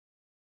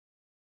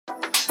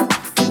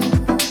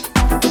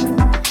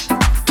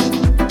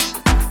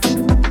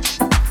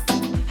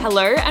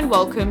Hello and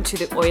welcome to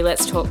the Oi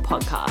Let's Talk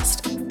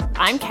podcast.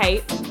 I'm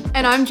Kate.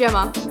 And I'm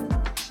Gemma.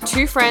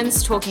 Two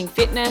friends talking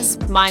fitness,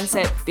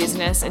 mindset,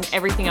 business, and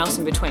everything else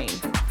in between.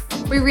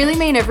 We really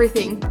mean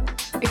everything.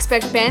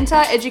 Expect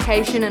banter,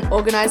 education, and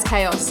organised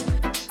chaos.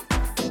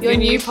 Your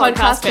new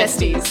podcast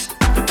besties.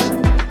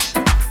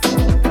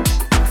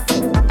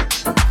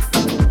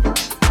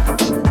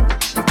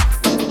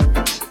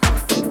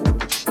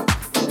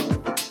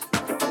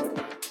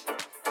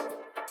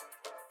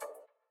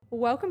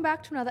 Welcome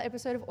back to another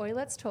episode of Oi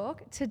Let's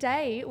Talk.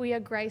 Today we are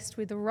graced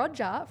with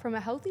Roger from A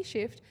Healthy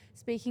Shift,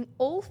 speaking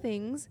all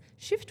things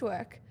shift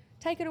work.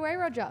 Take it away,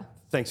 Roger.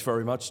 Thanks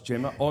very much,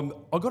 Gemma.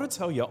 I've got to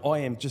tell you, I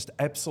am just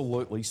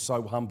absolutely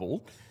so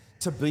humbled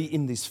to be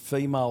in this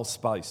female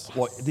space,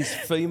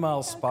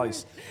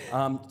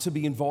 to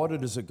be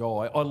invited as a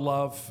guy. I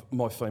love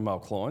my female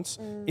clients.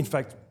 In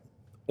fact,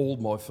 all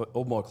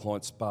my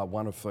clients bar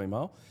one are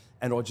female,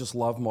 and I just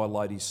love my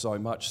ladies so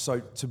much. So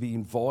to be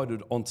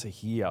invited onto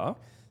here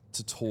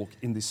to talk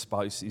in this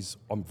space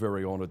I'm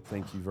very honoured.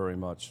 Thank you very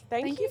much.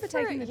 Thank you for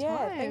taking the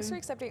time. Thanks for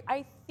accepting.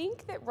 I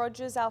think that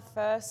Roger's our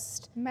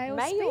first male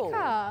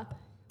speaker.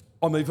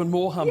 I'm even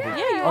more humble.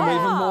 Yeah, I'm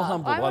even more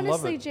humble. I'm I love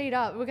honestly it. G'd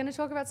up. We're going to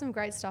talk about some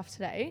great stuff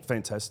today.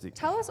 Fantastic.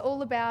 Tell us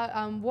all about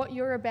what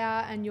you're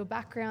about and your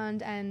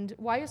background and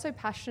why you're so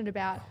passionate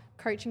about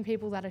coaching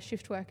people that are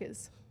shift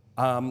workers.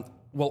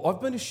 Well,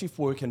 I've been a shift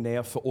worker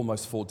now for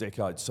almost 4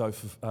 decades, so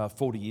for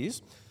 40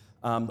 years.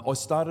 I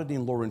started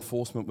in law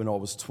enforcement when I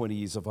was 20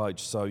 years of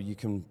age, so you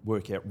can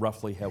work out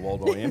roughly how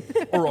old I am.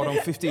 All right,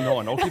 I'm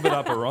 59. I'll give it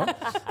up, all right?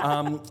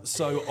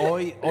 So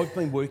I've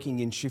been working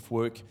in shift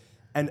work,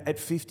 and at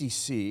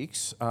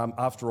 56,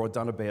 after I'd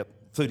done about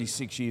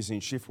 36 years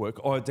in shift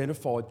work, I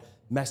identified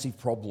massive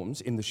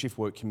problems in the shift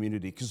work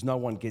community because no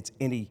one gets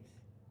any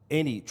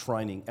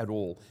training at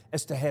all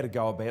as to how to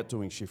go about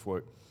doing shift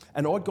work.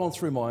 And I'd gone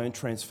through my own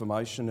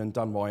transformation and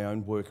done my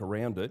own work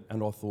around it,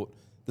 and I thought,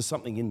 there's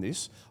something in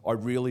this. I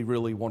really,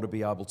 really want to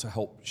be able to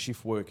help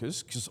shift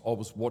workers because I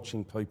was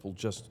watching people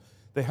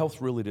their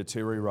health really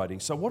deteriorating.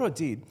 So what I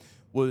did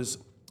was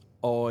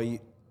I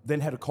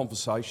then had a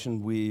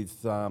conversation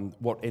with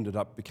what ended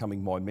up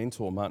becoming my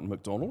mentor, Martin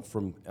McDonald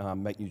from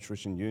Mac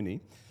Nutrition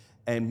Uni.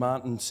 And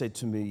Martin said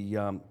to me,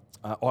 I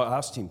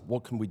asked him,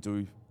 what can we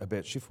do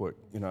about shift work?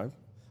 You know,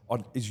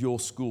 would your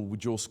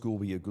school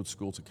be a good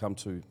school to come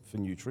to for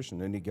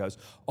nutrition? And he goes,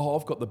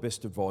 I've got the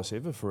best advice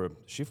ever for a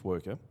shift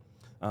worker.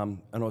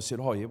 And I said,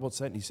 oh yeah, what's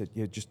that? And he said,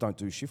 yeah, just don't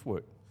do shift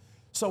work.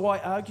 So I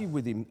argued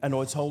with him and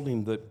I told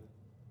him that,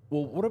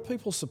 well, what are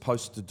people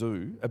supposed to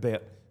do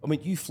about,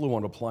 you flew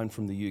on a plane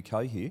from the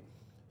UK here.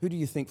 Who do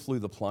you think flew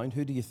the plane?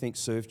 Who do you think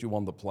served you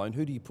on the plane?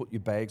 Who do you put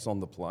your bags on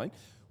the plane?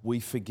 We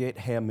forget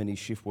how many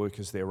shift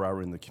workers there are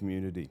in the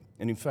community.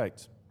 And in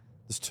fact,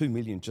 there's 2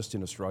 million just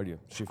in Australia,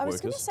 shift workers. I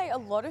was going to say a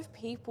lot of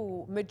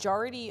people,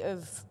 majority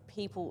of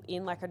people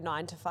in like a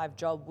 9-to-5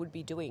 job would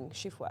be doing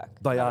shift work.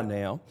 They are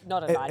now.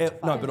 Not a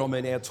 9-to-5. No, but I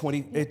mean our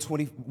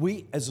 20,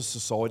 we as a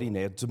society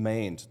now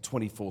demand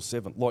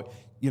 24/7. Like,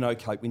 you know,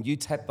 Kate, when you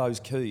tap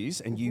those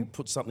keys and you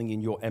put something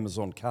in your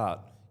Amazon cart,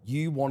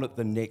 you want it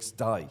the next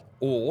day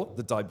or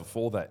the day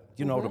before that.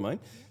 You know what I mean?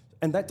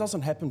 And that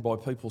doesn't happen by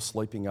people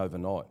sleeping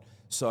overnight.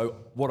 So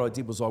what I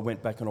did was I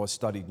went back and I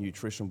studied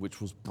nutrition,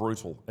 which was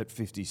brutal at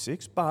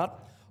 56,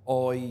 but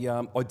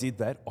I did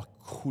that. I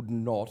could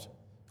not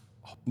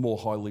more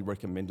highly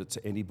recommend it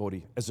to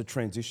anybody as a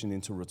transition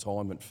into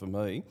retirement for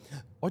me.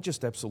 I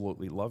just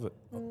absolutely love it.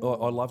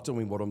 I love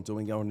doing what I'm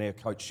doing. I now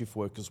coach shift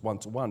workers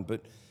one-to-one,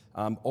 but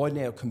I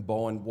now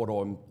combine what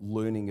I'm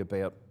learning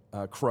about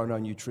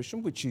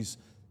chrononutrition, which is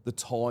the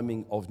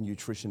timing of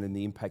nutrition and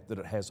the impact that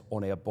it has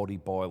on our body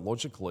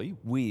biologically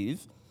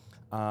with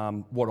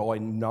what I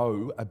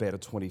know about a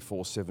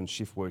 24/7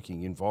 shift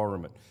working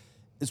environment.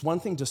 It's one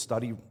thing to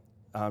study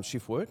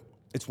shift work.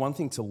 It's one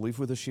thing to live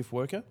with a shift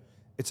worker.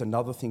 It's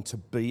another thing to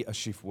be a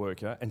shift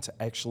worker and to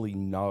actually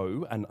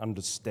know and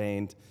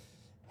understand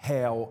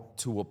how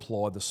to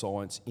apply the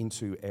science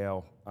into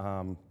our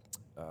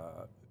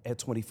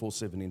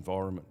 24/7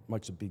 environment.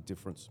 Makes a big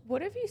difference.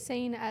 What have you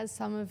seen as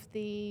some of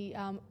the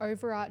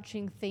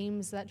overarching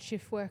themes that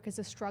shift workers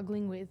are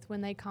struggling with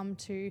when they come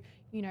to,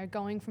 you know,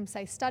 going from,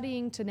 say,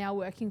 studying to now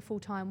working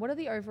full-time? What are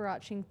the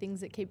overarching things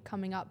that keep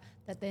coming up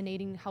that they're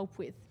needing help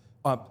with?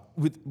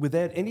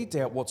 Without any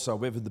doubt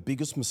whatsoever, the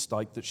biggest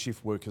mistake that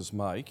shift workers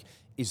make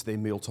is their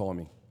meal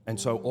timing. And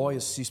so I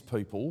assist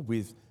people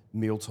with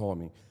meal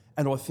timing.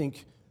 And I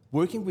think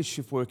working with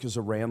shift workers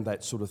around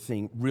that sort of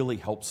thing really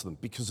helps them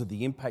because of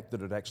the impact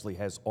that it actually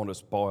has on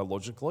us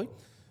biologically.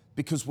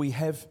 Because we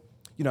have,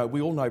 you know,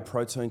 we all know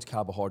proteins,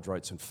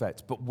 carbohydrates and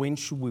fats, but when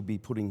should we be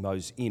putting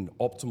those in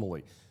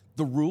optimally?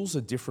 The rules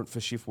are different for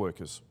shift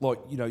workers. Like,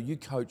 you know, you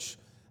coach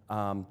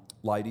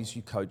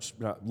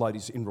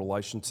ladies in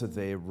relation to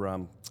their,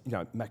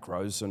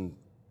 macros and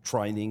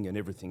training and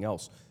everything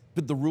else.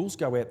 But the rules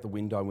go out the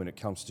window when it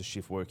comes to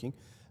shift working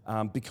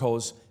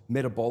because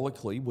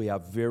metabolically we are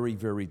very,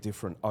 very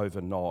different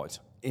overnight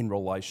in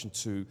relation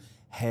to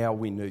how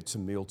we need to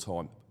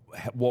mealtime.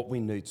 what we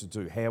need to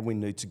do, how we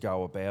need to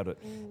go about it.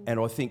 And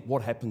I think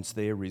what happens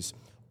there is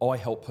I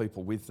help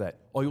people with that.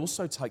 I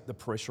also take the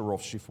pressure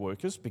off shift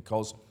workers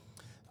because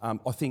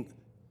I think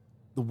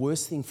the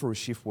worst thing for a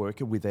shift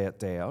worker, without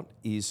doubt,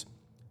 is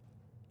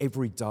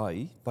every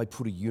day they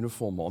put a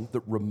uniform on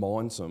that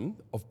reminds them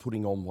of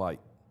putting on weight.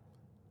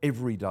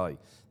 Every day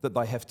that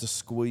they have to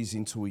squeeze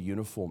into a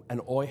uniform.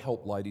 And I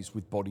help ladies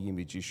with body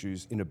image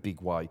issues in a big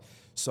way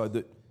so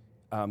that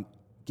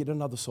get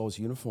another size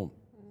uniform.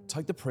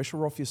 Take the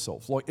pressure off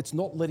yourself. Like, it's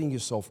not letting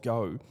yourself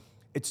go,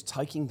 it's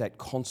taking that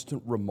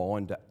constant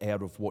reminder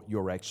out of what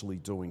you're actually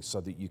doing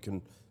so that you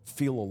can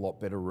feel a lot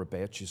better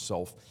about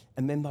yourself.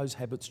 And then those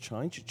habits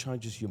change. It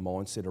changes your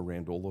mindset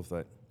around all of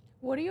that.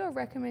 What are your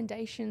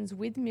recommendations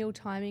with meal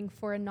timing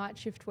for a night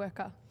shift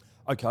worker?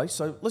 Okay,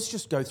 so let's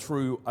just go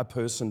through a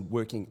person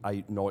working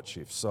a night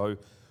shift. So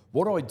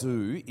what I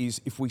do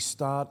is if we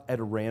start at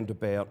around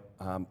about,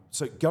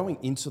 so going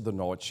into the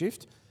night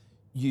shift,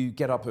 you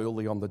get up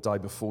early on the day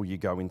before you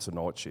go into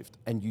night shift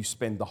and you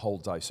spend the whole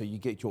day. So you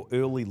get your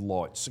early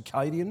light.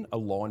 Circadian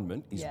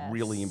alignment is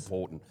really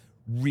important,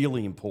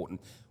 really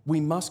important.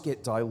 We must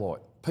get daylight.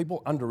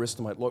 People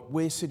underestimate, like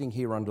we're sitting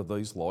here under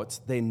these lights,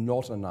 they're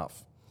not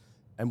enough.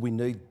 And we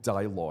need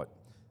daylight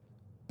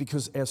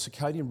because our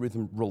circadian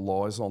rhythm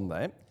relies on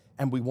that.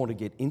 And we want to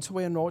get into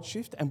our night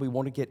shift and we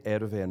want to get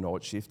out of our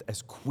night shift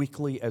as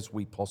quickly as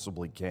we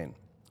possibly can,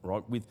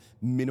 right? With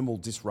minimal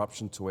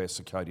disruption to our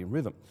circadian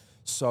rhythm.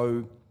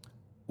 So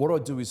what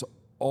I do is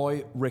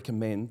I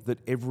recommend that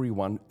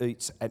everyone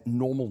eats at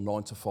normal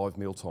 9 to 5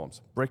 meal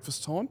times.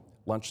 Breakfast time,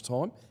 lunch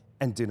time,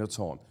 and dinner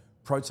time.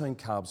 Protein,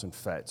 carbs, and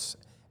fats.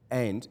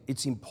 And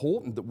it's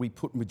important that we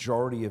put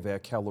majority of our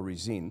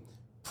calories in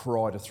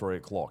prior to 3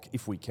 o'clock,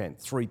 if we can.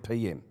 3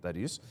 p.m, that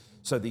is.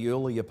 So the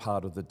earlier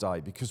part of the day,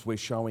 because we're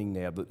showing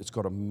now that it's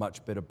got a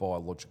much better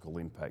biological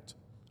impact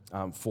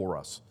for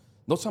us.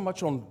 Not so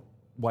much on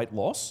weight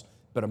loss,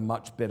 but a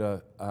much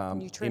better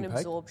nutrient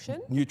impact.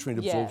 absorption. Nutrient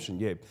absorption,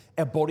 yeah.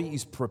 Our body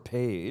is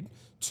prepared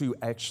to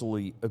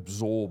actually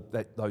absorb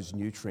those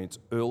nutrients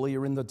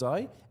earlier in the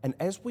day, and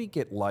as we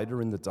get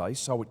later in the day,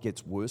 so it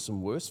gets worse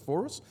and worse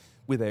for us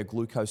with our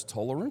glucose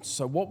tolerance.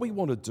 So what we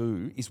want to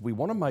do is we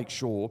want to make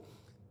sure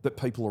that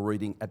people are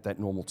eating at that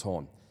normal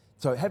time.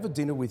 So have a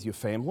dinner with your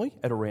family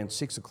at around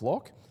 6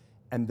 o'clock,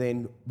 and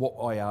then what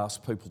I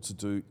ask people to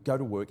do, go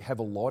to work, have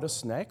a lighter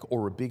snack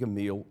or a bigger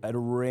meal at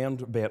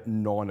around about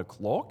 9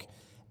 o'clock,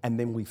 and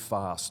then we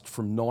fast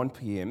from 9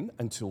 p.m.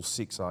 until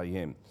 6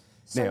 a.m.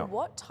 So Now,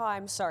 what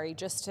time, sorry,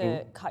 just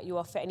to cut you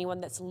off, for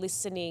anyone that's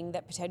listening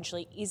that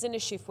potentially isn't a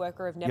shift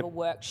worker or have never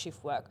worked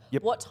shift work,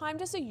 what time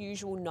does a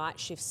usual night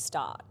shift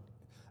start?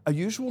 a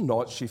usual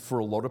night shift for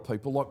a lot of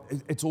people, like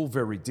it's all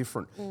very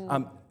different.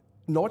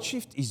 Night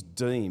shift is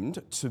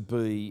deemed to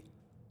be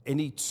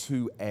any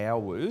 2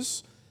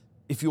 hours.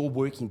 If you're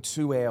working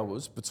 2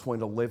 hours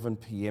between 11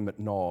 p.m. at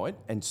night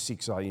and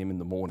 6 a.m. in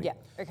the morning. Yeah,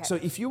 okay. So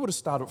if you were to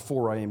start at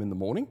 4 a.m. in the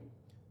morning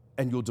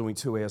and you're doing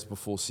 2 hours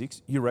before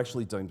 6, you're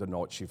actually deemed a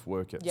night shift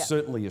worker. Yeah.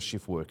 Certainly a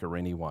shift worker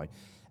anyway.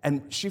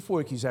 And shift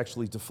work is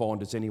actually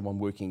defined as anyone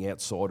working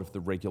outside of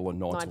the regular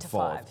 9 to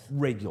 5.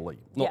 Regularly,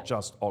 not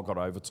just, I got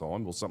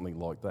overtime or something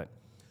like that.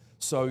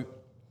 So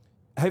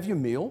have your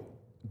meal,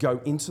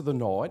 go into the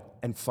night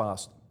and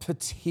fast.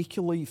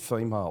 Particularly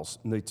females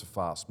need to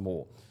fast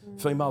more.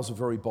 Females are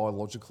very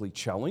biologically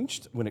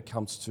challenged when it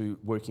comes to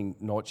working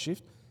night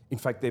shift. In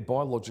fact, they're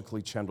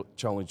biologically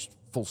challenged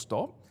full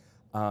stop.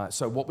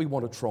 So what we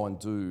want to try and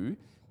do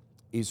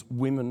is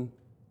women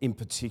in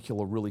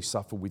particular really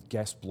suffer with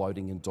gas,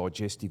 bloating and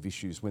digestive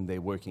issues when they're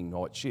working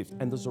night shift.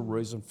 And there's a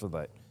reason for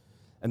that.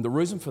 And the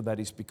reason for that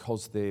is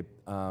because their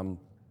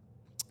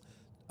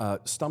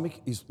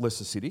stomach is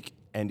less acidic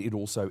and it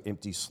also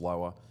empties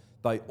slower.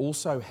 They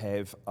also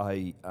have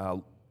a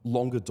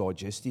longer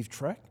digestive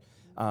tract.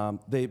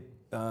 Their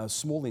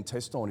small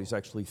intestine is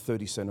actually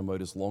 30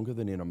 centimetres longer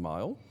than in a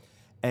male.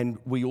 And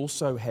we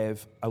also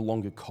have a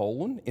longer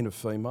colon in a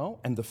female,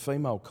 and the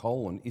female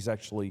colon is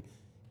actually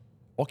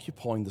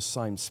occupying the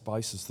same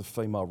space as the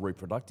female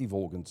reproductive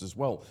organs as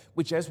well,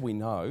 which, as we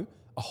know,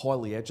 are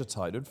highly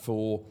agitated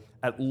for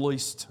at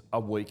least a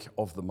week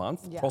of the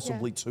month,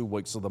 possibly 2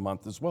 weeks of the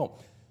month as well.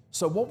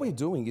 So what we're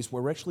doing is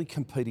we're actually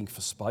competing for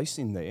space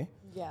in there.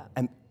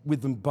 And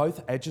with them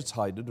both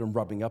agitated and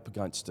rubbing up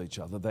against each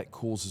other, that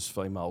causes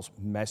females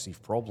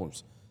massive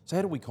problems. So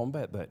how do we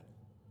combat that?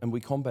 And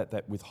we combat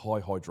that with high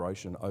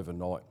hydration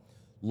overnight.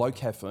 Low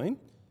caffeine,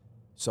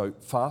 so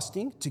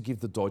fasting to give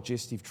the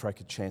digestive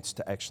tract a chance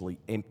to actually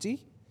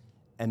empty.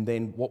 And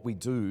then what we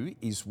do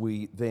is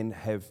we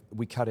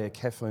cut our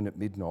caffeine at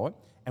midnight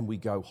and we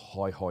go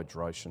high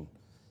hydration.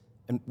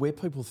 And where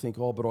people think,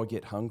 oh, but I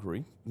get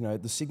hungry, you know,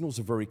 the signals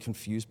are very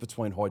confused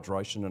between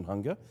hydration and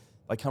hunger.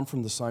 They come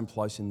from the same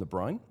place in the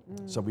brain.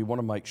 So we want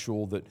to make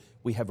sure that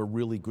we have a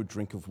really good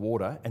drink of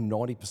water, and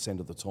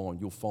 90% of the time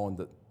you'll find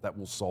that that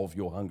will solve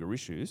your hunger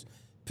issues,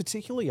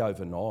 particularly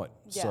overnight.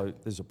 So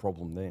there's a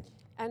problem there.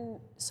 And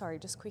sorry,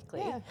 just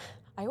quickly,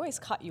 I always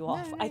cut you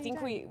off. no, I you think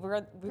don't.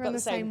 we've got the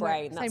same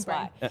brain. That's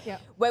why. Yeah.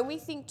 When we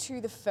think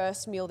to the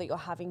first meal that you're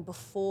having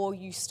before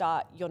you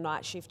start your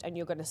night shift and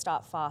you're going to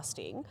start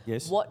fasting,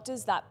 Yes. what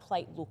does that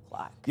plate look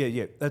like?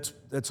 Yeah, that's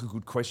a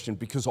good question,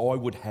 because I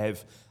would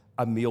have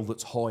a meal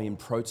that's high in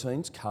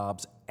proteins,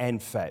 carbs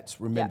and fats.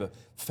 Remember,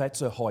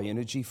 fats are high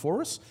energy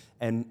for us,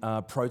 and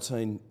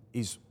protein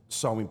is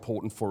so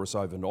important for us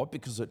overnight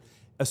because it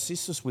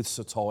assists us with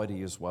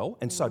satiety as well,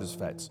 and so does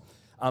fats.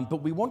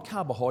 But we want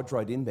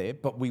carbohydrate in there,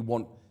 but we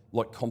want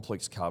like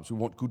complex carbs. We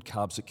want good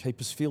carbs that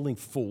keep us feeling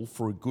full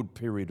for a good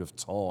period of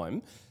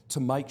time to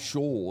make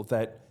sure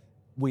that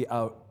we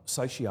are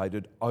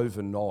satiated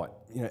overnight.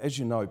 You know, as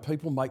you know,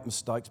 people make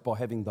mistakes by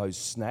having those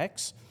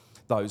snacks,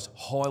 those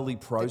highly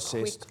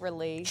processed quick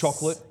release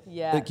chocolate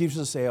that gives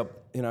us our,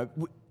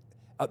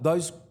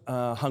 those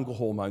hunger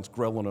hormones,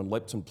 ghrelin and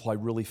leptin, play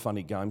really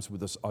funny games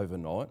with us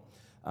overnight.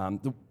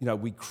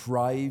 We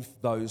crave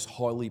those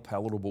highly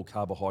palatable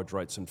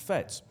carbohydrates and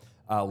fats,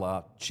 a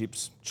la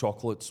chips,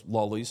 chocolates,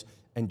 lollies,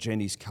 and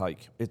Jenny's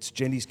cake.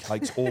 Jenny's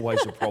cake's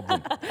always a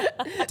problem.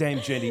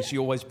 Damn Jenny, she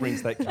always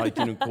brings that cake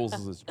in and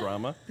causes us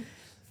drama.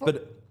 I was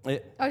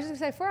just going to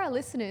say, for our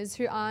listeners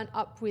who aren't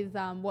up with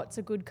what's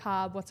a good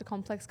carb, what's a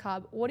complex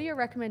carb, what are your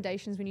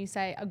recommendations when you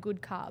say a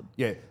good carb?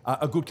 Yeah,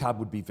 a good carb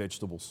would be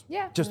vegetables.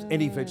 Yeah. Just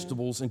any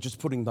vegetables, and just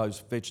putting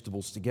those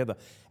vegetables together.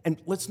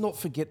 And let's not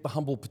forget the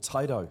humble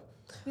potato.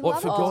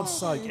 For God's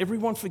sake,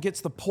 everyone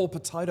forgets the poor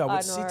potato.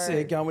 It sits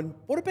there going,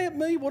 what about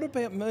me? What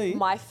about me?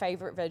 My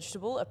favourite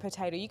vegetable, a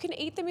potato. You can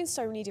eat them in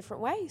so many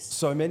different ways.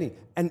 So many.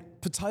 And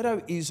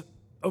potato is...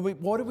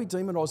 why do we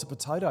demonise a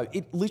potato?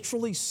 It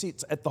literally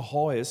sits at the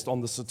highest on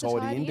the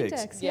satiety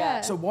index.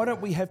 Yeah. So why don't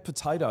we have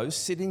potatoes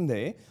sitting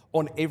there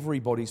on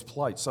everybody's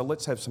plate? So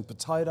let's have some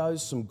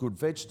potatoes, some good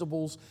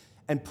vegetables,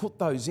 and put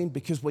those in,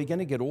 because we're going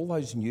to get all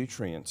those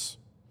nutrients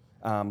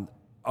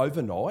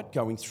overnight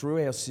going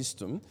through our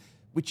system,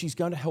 which is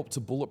going to help to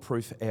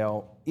bulletproof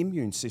our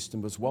immune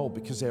system as well,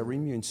 because our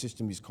immune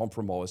system is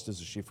compromised as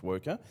a shift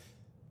worker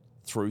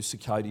through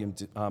circadian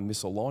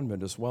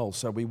misalignment as well.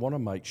 So we want to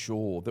make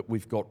sure that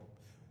we've got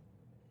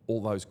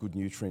all those good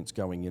nutrients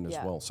going in as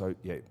well. So,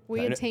 yeah.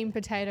 We are team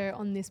potato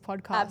on this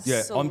podcast.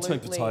 Absolutely. Yeah, I'm team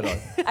potato.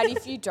 And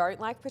if you don't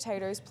like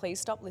potatoes,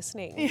 please stop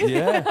listening.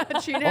 Yeah.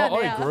 Tune out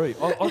I now. agree.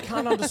 I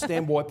can't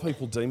understand why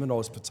people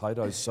demonise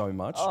potatoes so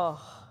much.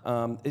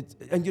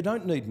 And you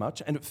don't need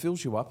much, and it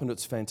fills you up, and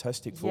it's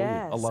fantastic for you.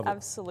 I love it.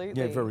 Absolutely.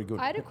 Yeah, very good.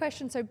 I had a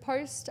question. So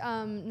post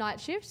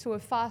night shift, so we're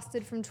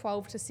fasted from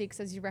 12 to 6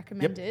 as you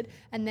recommended.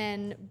 And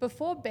then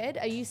before bed,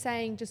 are you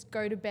saying just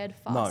go to bed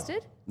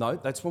fasted? No,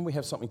 that's when we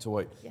have something to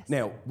eat. Yes.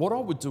 Now, what I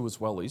would do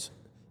as well is,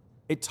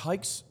 it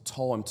takes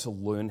time to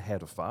learn how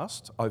to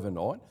fast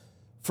overnight.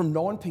 From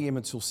 9 p.m.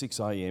 until 6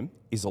 a.m.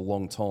 is a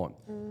long time.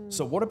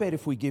 So what about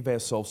if we give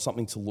ourselves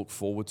something to look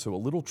forward to, a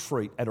little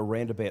treat at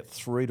around about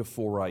 3 to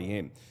 4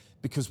 a.m.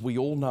 Because we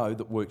all know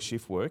that work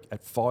shift work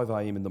at 5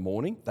 a.m. in the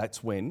morning,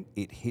 that's when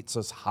it hits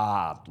us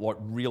hard, like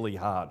really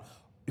hard.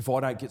 If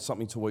I don't get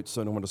something to eat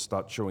soon, I'm going to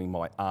start chewing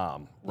my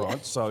arm,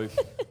 right? So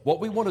what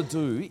we want to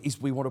do is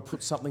we want to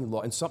put something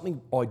like, and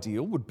something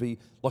ideal would be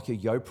like a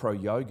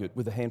YoPro yogurt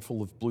with a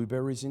handful of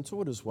blueberries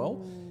into it as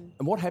well.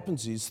 And what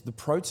happens is the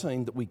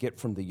protein that we get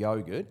from the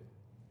yogurt,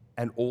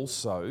 and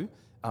also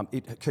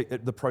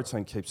the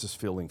protein keeps us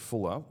feeling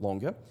fuller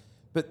longer,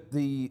 but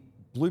the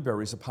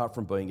blueberries, apart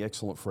from being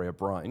excellent for our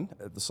brain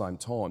at the same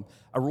time,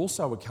 are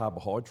also a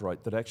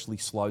carbohydrate that actually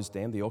slows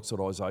down the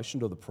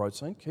oxidisation of the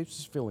protein, keeps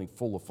us feeling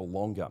fuller for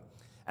longer.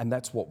 And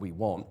that's what we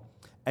want.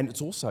 And it's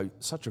also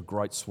such a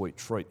great sweet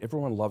treat.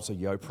 Everyone loves a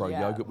YoPro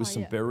yogurt with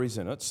some berries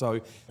in it.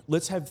 So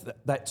let's have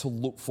that to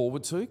look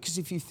forward to, because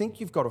if you think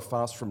you've got to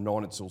fast from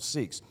 9 until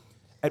 6,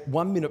 at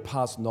 1 minute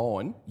past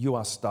 9, you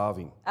are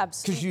starving.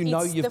 Absolutely. Because you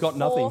know you've got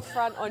nothing. It's the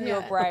forefront on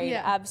your brain.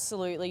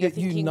 Absolutely. You're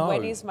thinking,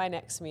 when is my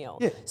next meal?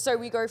 So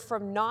we go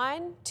from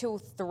 9 till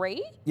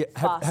 3. Yeah,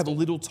 have a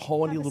little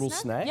tiny little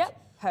snack. Yep.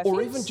 Perfect.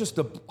 Or even just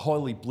a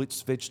highly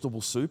blitzed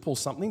vegetable soup or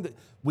something. That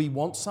we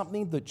want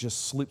something that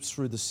just slips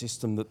through the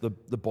system, that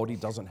the body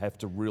doesn't have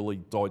to really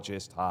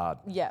digest hard.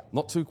 Yeah.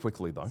 Not too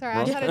quickly though. Sorry,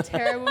 I had a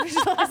terrible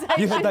visualization.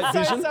 You had that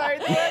vision? So sorry.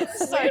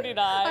 So did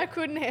I. I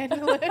couldn't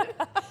handle it.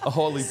 A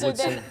highly blitzed. So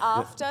then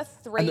after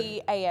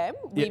 3 a.m,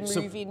 we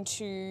so- move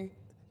into...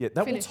 Yeah,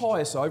 that will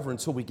tie us over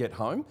until we get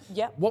home.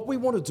 Yep. What we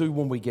want to do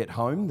when we get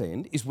home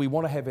then is we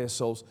want to have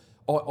ourselves,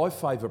 I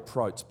favour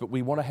proteins, but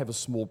we want to have a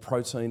small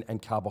protein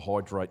and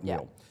carbohydrate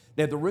meal.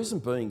 Now, the reason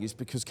being is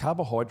because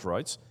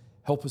carbohydrates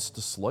help us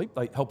to sleep,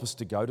 they help us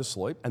to go to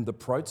sleep, and the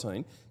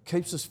protein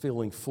keeps us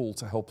feeling full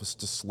to help us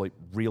to sleep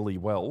really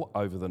well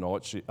over the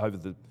night,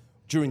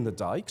 during the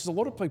day, because a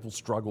lot of people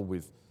struggle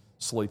with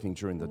sleeping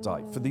during the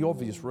day for the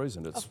obvious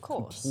reason. It's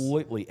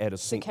completely out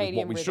of sync with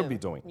what we should be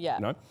doing. Yeah.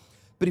 You know?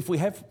 But if we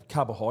have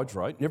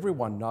carbohydrate, and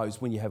everyone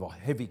knows when you have a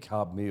heavy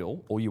carb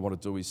meal, all you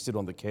want to do is sit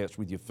on the couch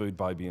with your food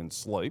baby and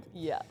sleep.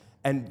 Yeah.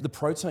 And the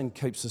protein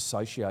keeps us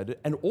satiated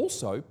and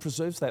also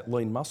preserves that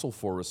lean muscle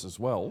for us as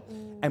well.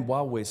 And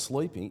while we're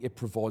sleeping, it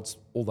provides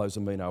all those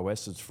amino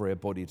acids for our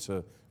body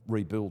to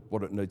rebuild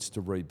what it needs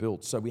to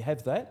rebuild. So we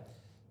have that.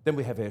 Then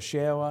we have our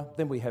shower.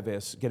 Then we have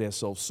get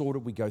ourselves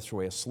sorted. We go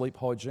through our sleep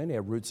hygiene,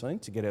 our routine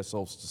to get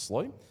ourselves to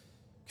sleep.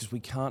 Because we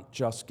can't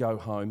just go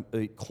home,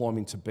 eat, climb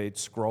into bed,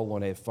 scroll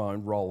on our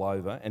phone, roll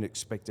over and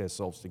expect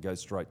ourselves to go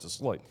straight to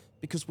sleep.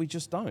 Because we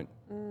just don't.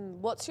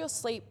 What's your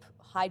sleep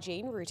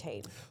hygiene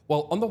routine?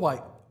 Well,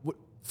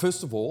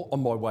 first of all,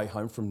 on my way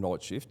home from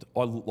night shift,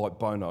 I look like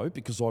Bono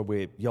because I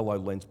wear yellow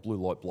lens blue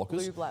light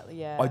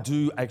blockers. I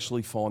do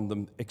actually find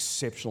them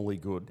exceptionally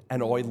good,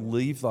 and I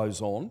leave those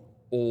on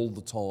all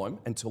the time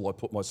until I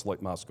put my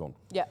sleep mask on.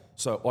 Yeah.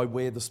 So I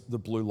wear the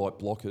blue light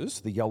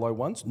blockers, the yellow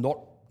ones,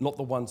 not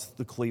the ones,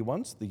 the clear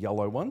ones, the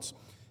yellow ones,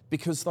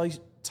 because they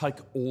take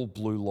all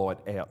blue light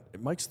out.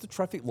 It makes the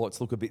traffic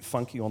lights look a bit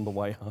funky on the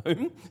way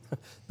home.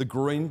 The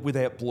green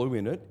without blue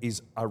in it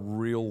is a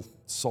real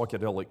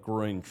psychedelic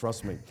green,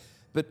 trust me.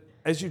 But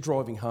as you're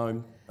driving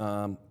home,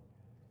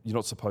 you're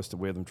not supposed to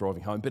wear them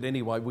driving home. But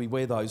anyway, we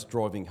wear those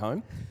driving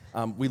home.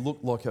 We look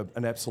like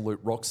an absolute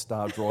rock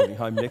star driving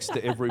home next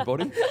to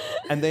everybody.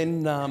 And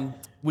then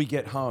we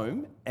get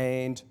home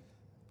and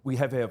we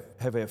have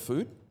our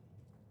food.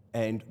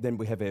 And then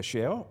we have our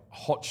shower,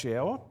 hot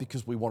shower,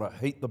 because we want to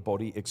heat the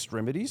body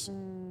extremities.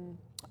 And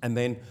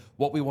then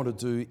what we want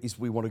to do is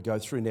we want to go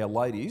through. Now,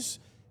 ladies,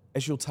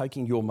 as you're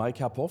taking your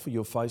makeup off or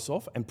your face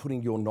off and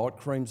putting your night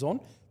creams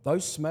on,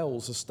 those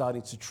smells are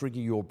starting to trigger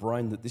your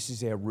brain that this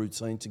is our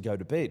routine to go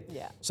to bed.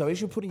 Yeah. So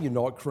as you're putting your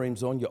night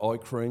creams on, your eye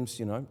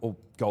creams, or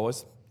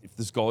guys, if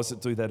there's guys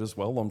that do that as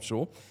well, I'm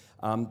sure.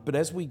 But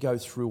as we go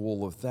through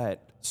all of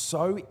that,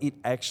 so it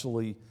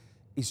actually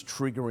is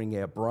triggering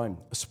our brain.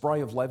 A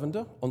spray of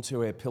lavender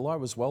onto our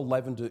pillow as well.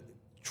 Lavender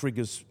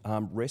triggers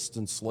rest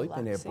and sleep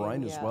in our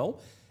brain as well.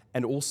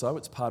 And also,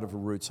 it's part of a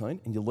routine,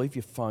 and you leave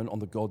your phone on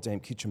the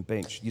goddamn kitchen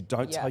bench. You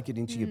don't take it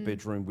into your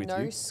bedroom with you.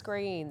 No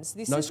screens.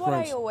 This is what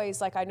I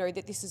always, I know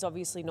that this is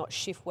obviously not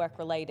shift work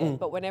related,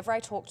 but whenever I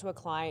talk to a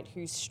client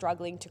who's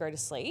struggling to go to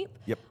sleep,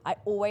 I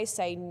always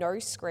say no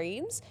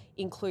screens,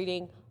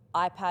 including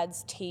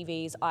iPads,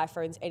 TVs,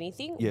 iPhones,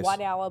 anything,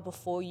 1 hour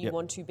before you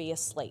want to be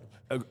asleep.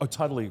 I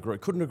totally agree.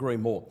 Couldn't agree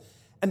more.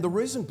 And the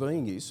reason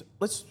being is,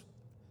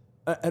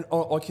 and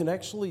I can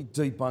actually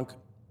debunk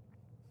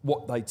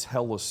what they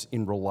tell us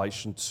in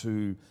relation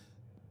to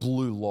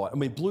blue light. I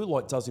mean, blue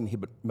light does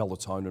inhibit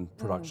melatonin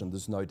production,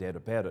 there's no doubt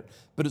about it.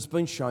 But it's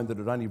been shown that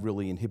it only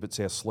really inhibits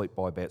our sleep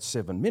by about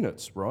 7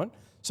 minutes, right?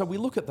 So we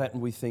look at that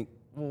and we think,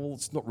 well,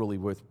 it's not really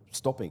worth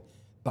stopping.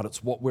 But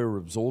it's what we're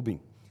absorbing.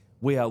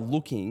 We are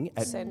looking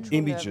at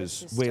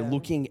images. We're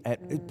looking at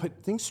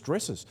things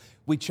stress us.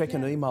 We check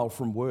an email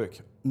from work.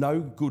 No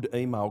good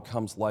email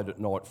comes late at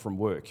night from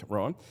work,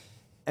 right?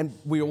 And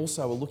we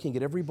also are looking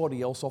at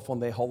everybody else off on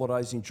their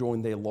holidays,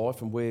 enjoying their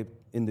life, and we're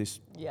in this.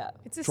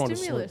 It's a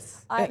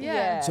stimulus.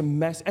 It's a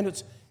mass, and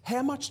it's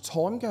how much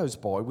time goes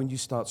by when you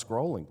start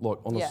scrolling. Like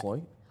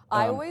honestly.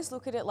 I always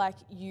look at it like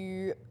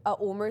you are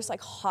almost like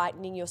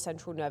heightening your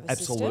central nervous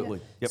system. Absolutely.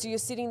 Yep. So you're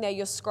sitting there,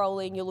 you're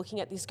scrolling, you're looking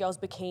at this girl's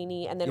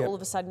bikini, and then all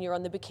of a sudden you're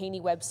on the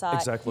bikini website.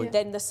 Exactly.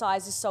 Then the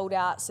size is sold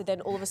out, so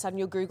then all of a sudden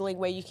you're Googling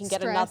where you can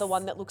get another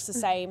one that looks the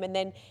same, and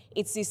then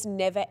it's this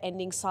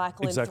never-ending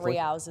cycle, and 3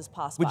 hours has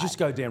passed by. We just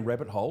go down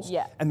rabbit holes.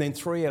 And then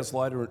 3 hours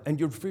later, and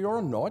if you're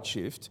on night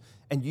shift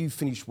and you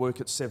finish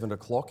work at 7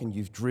 o'clock and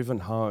you've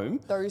driven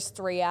home. Those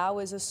 3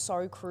 hours are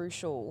so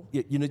crucial.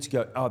 You need to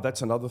go,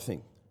 that's another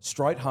thing.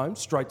 Straight home,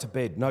 straight to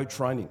bed, no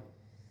training.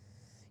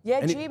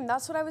 Yeah, Jim,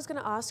 that's what I was going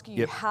to ask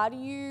you. How do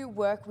you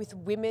work with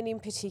women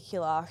in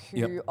particular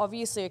who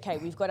obviously,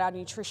 we've got our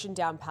nutrition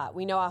down pat.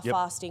 We know our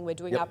fasting, we're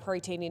doing our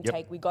protein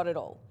intake, we got it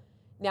all.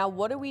 Now,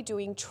 what are we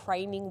doing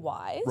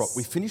training-wise? Right,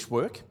 we finish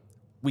work,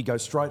 we go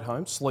straight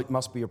home, sleep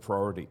must be a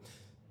priority.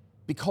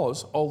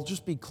 Because I'll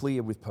just be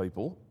clear with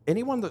people,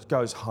 anyone that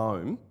goes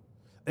home,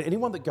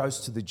 anyone that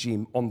goes to the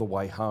gym on the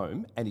way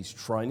home and is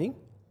training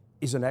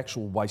is an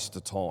actual waste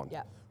of time.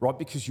 Right,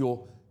 because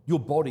your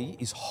body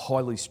is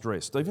highly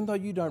stressed. Even though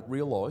you don't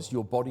realise,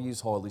 your body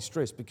is highly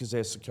stressed because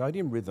our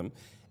circadian rhythm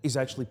is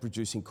actually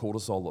producing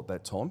cortisol at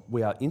that time.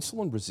 We are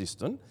insulin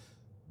resistant.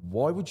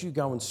 Why would you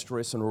go and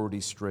stress an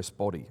already stressed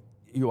body?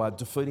 You are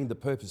defeating the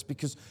purpose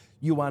because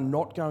you are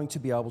not going to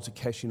be able to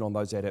cash in on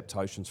those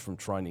adaptations from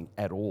training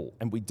at all.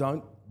 And we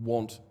don't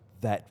want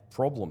that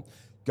problem.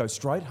 Go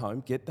straight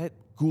home, get that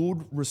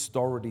good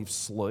restorative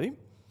sleep.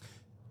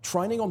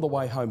 Training on the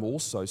way home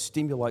also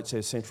stimulates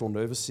our central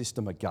nervous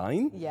system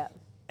again.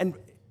 And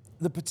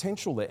the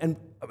potential there. And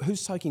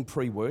who's taking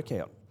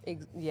pre-workout?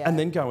 And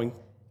then going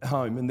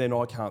home and then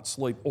I can't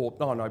sleep. Or,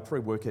 no,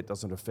 pre-workout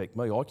doesn't affect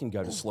me. I can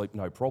go to sleep,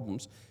 no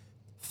problems.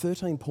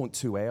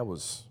 13.2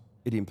 hours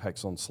it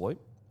impacts on sleep,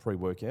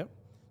 pre-workout.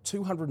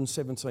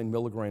 217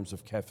 milligrams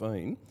of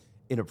caffeine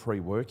in a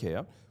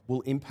pre-workout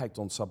will impact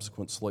on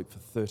subsequent sleep for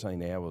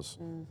 13 hours.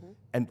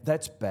 And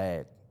that's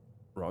bad,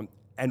 right?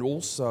 And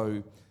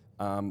also...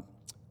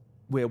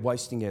 we're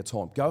wasting our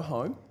time. Go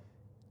home,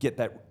 get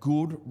that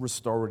good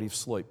restorative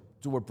sleep.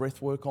 Do a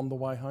breath work on the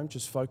way home.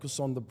 Just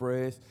focus on the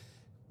breath.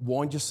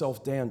 Wind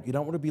yourself down. You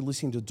don't want to be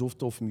listening to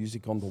doof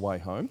music on the way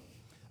home.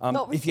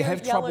 If you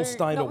have trouble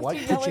staying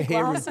awake, put your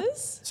hair in.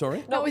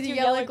 Sorry? Not with your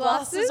yellow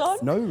glasses on?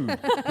 No,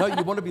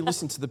 you want to be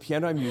listening to the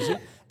piano music.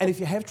 And if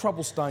you have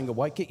trouble staying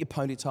awake, get your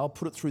ponytail,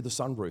 put it through the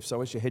sunroof,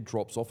 so as your head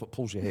drops off, it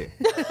pulls your hair.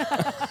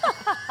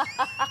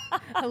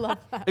 I love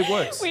that. It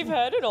works. We've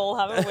heard it all,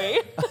 haven't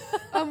we?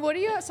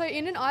 So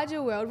in an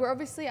ideal world, we're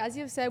obviously, as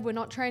you've said, we're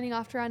not training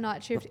after our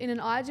night shift. In an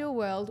ideal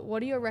world,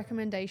 what are your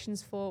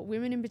recommendations for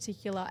women in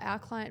particular, our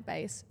client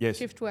base,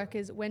 shift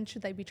workers? When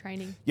should they be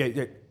training?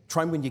 Yeah.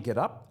 Train when you get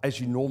up,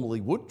 as you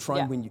normally would.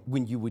 Train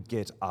when you would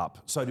get up.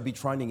 So to be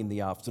training in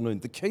the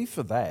afternoon. The key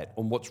for that,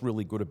 and what's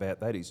really good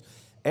about that, is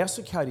our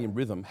circadian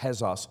rhythm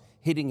has us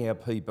hitting our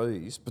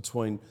PBs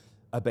between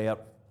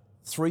about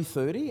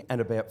 3:30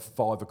 and about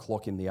 5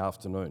 o'clock in the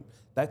afternoon.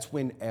 That's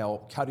when our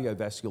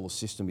cardiovascular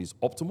system is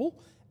optimal,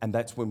 and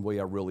that's when we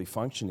are really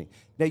functioning.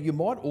 Now, you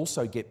might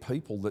also get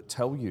people that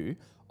tell you,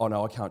 oh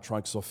no, I can't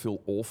train because I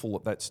feel awful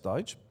at that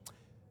stage.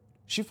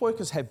 Shift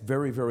workers have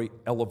very, very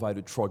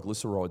elevated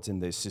triglycerides in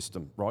their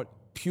system, right?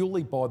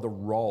 Purely by the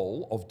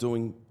role of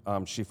doing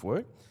shift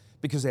work,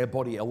 because our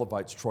body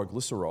elevates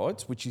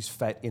triglycerides, which is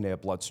fat in our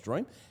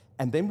bloodstream.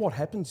 And then what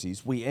happens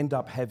is we end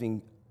up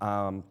having,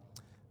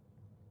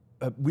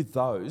 with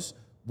those,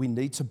 we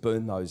need to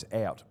burn those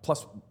out.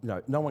 Plus,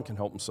 no one can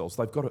help themselves.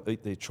 They've got to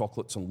eat their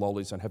chocolates and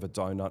lollies and have a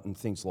donut and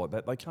things like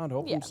that. They can't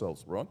help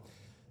themselves, right?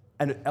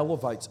 And it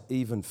elevates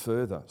even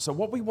further. So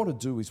what we want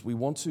to do is we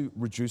want to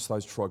reduce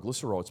those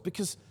triglycerides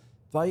because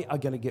they are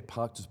going to get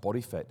parked as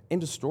body fat.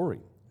 End of story.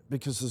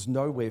 Because there's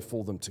nowhere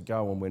for them to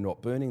go and we're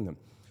not burning them.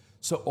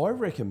 So I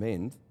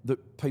recommend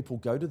that people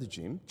go to the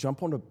gym,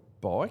 jump on a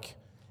bike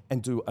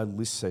and do a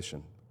list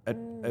session at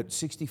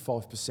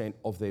 65%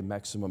 of their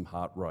maximum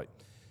heart rate.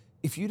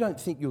 If you don't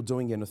think you're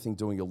doing anything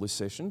doing a list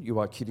session, you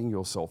are kidding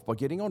yourself. By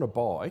getting on a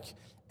bike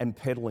and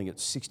pedaling at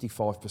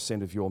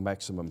 65% of your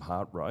maximum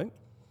heart rate,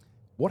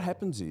 what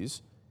happens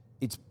is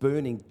it's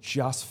burning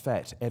just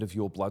fat out of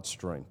your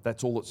bloodstream.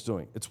 That's all it's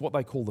doing. It's what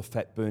they call the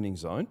fat burning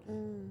zone,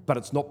 but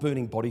it's not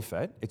burning body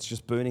fat. It's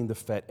just burning the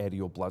fat out of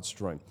your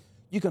bloodstream.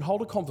 You can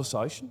hold a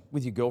conversation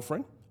with your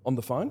girlfriend on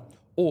the phone,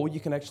 or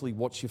you can actually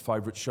watch your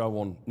favourite show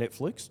on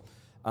Netflix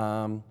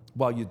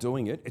while you're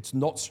doing it. It's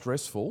not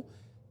stressful,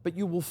 but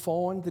you will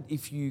find that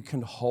if you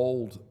can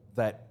hold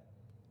that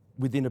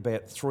within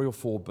about 3 or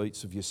 4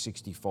 beats of your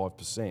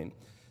 65%,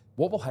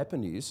 what will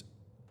happen is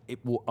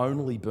it will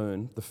only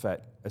burn the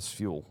fat as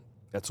fuel.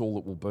 That's all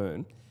it will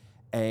burn.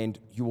 And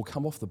you will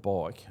come off the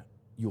bike,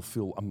 you'll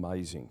feel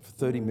amazing. For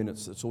 30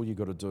 minutes, that's all you've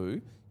got to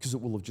do, because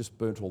it will have just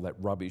burnt all that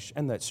rubbish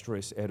and that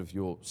stress out of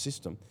your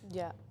system.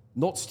 Yeah.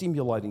 Not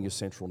stimulating your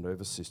central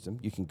nervous system.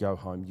 You can go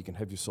home, you can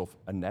have yourself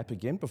a nap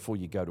again before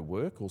you go to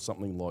work or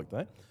something like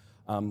that.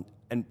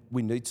 And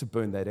we need to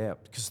burn that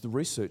out because the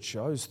research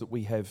shows that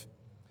we have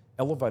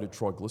elevated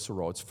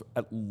triglycerides for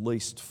at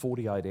least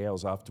 48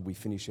 hours after we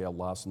finish our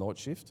last night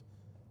shift.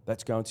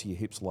 That's going to your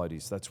hips,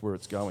 ladies. That's where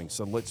it's going.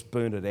 So let's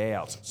burn it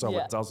out so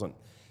it doesn't.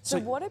 So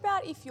what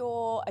about if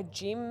you're a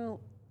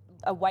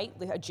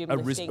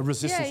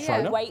resistance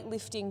trainer,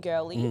 weightlifting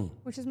girly,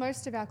 which is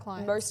most of our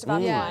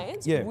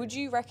clients. Would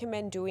you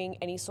recommend doing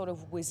any sort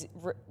of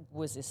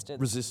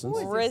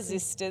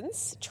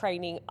resistance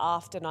training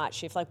after night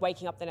shift, like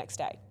waking up the next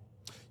day?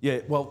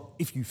 Yeah, well,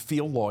 if you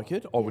feel like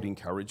it, I would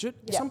encourage it.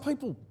 Some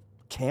people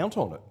count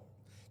on it.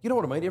 You know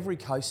what I mean? Every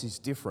case is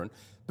different,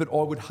 but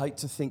I would hate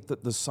to think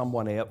that there's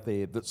someone out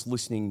there that's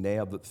listening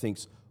now that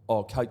thinks,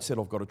 oh, Kate said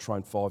I've got to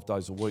train 5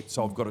 days a week,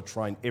 so I've got to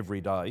train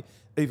every day,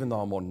 even though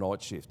I'm on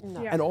night shift.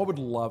 No. And I would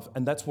love,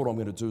 and that's what I'm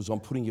going to do, is I'm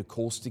putting a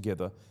course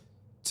together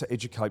to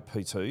educate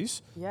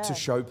PTs, to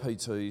show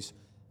PTs.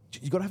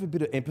 You've got to have a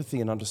bit of empathy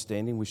and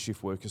understanding with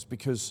shift workers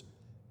because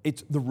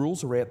the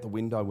rules are out the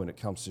window when it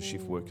comes to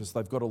shift workers.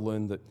 They've got to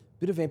learn that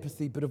bit of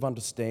empathy, bit of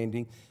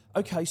understanding.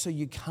 Okay, so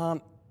you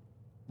can't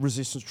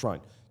resistance train.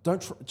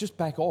 Just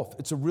back off.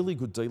 It's a really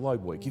good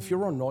deload week. If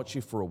you're on night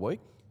shift for a week,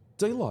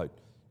 deload.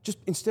 Just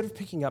instead of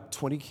picking up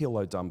 20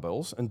 kilo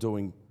dumbbells and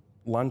doing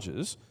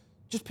lunges,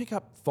 just pick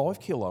up 5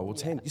 kilo or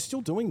 10. You're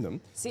still doing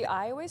them. See,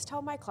 I always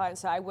tell my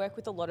clients, so I work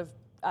with a lot of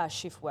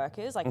shift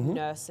workers, like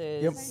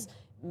nurses,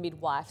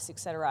 midwives,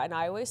 etc. And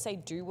I always say,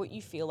 do what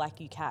you feel like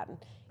you can.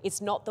 It's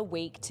not the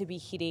week to be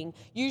hitting.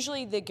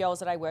 Usually the girls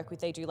that I work with,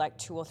 they do like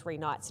 2 or 3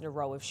 nights in a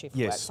row of shift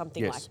work,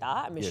 something like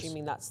that. I'm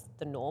assuming that's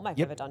the norm. I've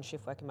never done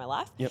shift work in my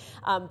life.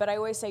 But I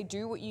always say,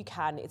 do what you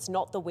can. It's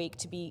not the week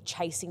to be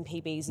chasing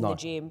PBs in the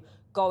gym,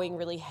 going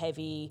really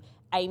heavy,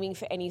 aiming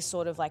for any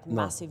sort of like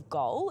massive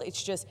goal.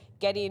 It's just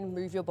get in,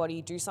 move your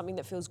body, do something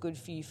that feels good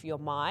for you, for your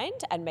mind,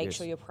 and make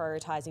sure you're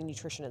prioritizing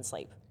nutrition and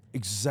sleep.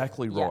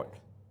 Exactly right.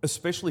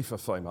 Especially for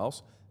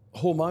females.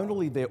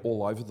 Hormonally, they're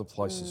all over the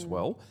place as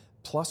well.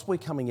 Plus, we're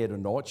coming out of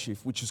night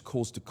shift, which has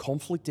caused a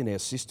conflict in our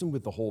system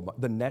with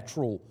the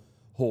natural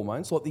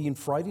hormones. Like the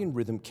infradian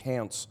rhythm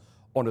counts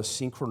on a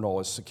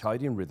synchronised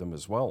circadian rhythm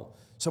as well.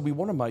 So we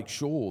want to make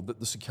sure that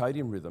the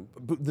circadian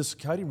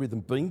rhythm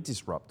being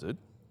disrupted,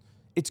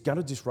 it's going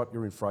to disrupt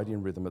your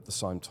infradian rhythm at the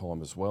same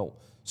time as well.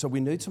 So we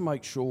need to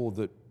make sure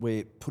that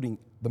we're putting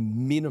the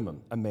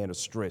minimum amount of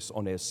stress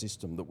on our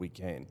system that we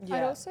can. Yeah.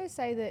 I'd also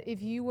say that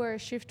if you were a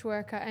shift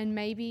worker and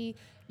maybe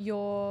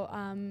you're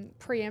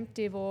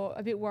preemptive or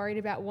a bit worried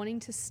about wanting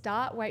to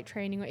start weight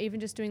training or even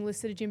just doing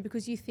listed at gym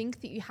because you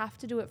think that you have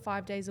to do it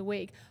 5 days a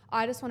week,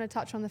 I just want to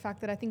touch on the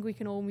fact that I think we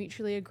can all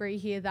mutually agree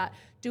here that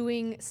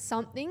doing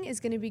something is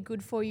going to be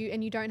good for you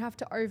and you don't have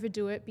to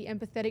overdo it. Be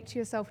empathetic to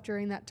yourself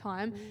during that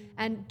time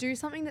and do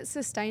something that's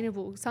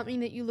sustainable, something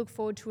that you look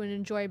forward to and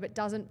enjoy but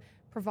doesn't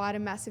provide a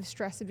massive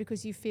stressor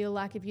because you feel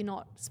like if you're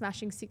not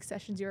smashing 6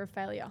 sessions, you're a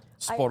failure.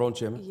 Spot on,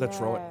 Gemma. That's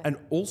right. And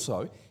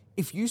also,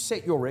 if you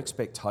set your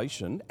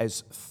expectation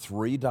as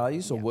 3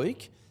 days a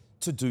week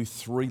to do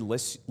 3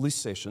 list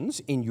sessions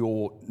in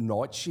your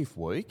night shift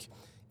week,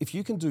 if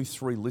you can do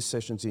 3 list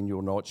sessions in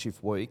your night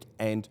shift week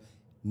and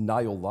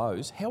nail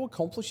those, how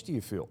accomplished do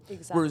you feel?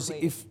 Exactly. Whereas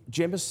if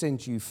Gemma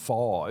sends you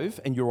 5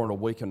 and you're on a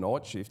week and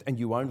night shift and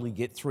you only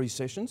get 3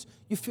 sessions,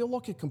 you feel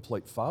like a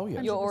complete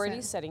failure. You're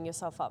already setting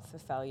yourself up for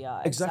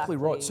failure. Exactly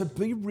right. So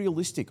be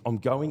realistic. I'm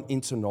going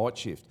into night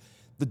shift.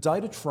 The day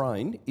to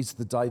train is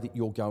the day that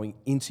you're going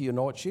into your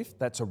night shift.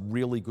 That's a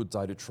really good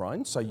day to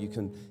train. So you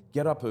can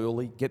get up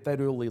early, get that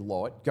early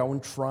light, go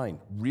and train,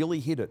 really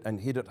hit it and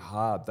hit it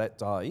hard that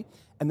day,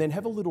 and then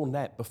have a little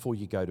nap before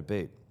you go to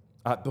bed.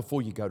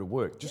 Before you go to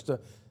work, just a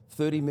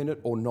 30-minute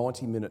or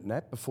 90-minute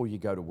nap before you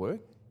go to work,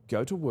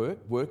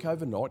 work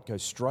overnight, go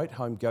straight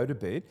home, go to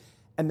bed,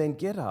 and then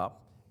get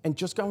up and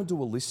just go and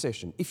do a lift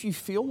session. If you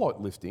feel like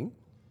lifting,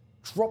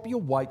 drop your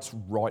weights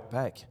right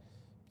back.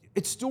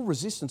 It's still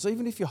resistance,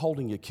 even if you're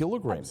holding a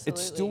kilogram. Absolutely.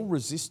 It's still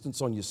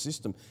resistance on your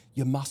system.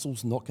 Your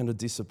muscle's not going to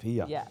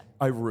disappear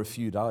over a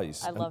few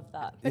days. I love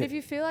that. But if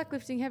you feel like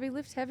lifting heavy,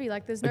 lift heavy.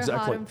 Like there's no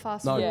hard and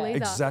fast rule either.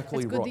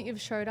 Exactly it's good that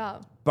you've showed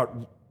up.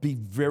 But be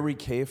very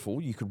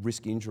careful. You could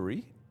risk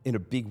injury in a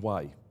big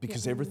way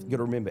because you've got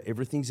to remember,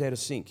 everything's out of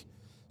sync.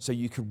 So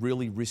you could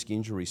really risk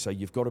injury. So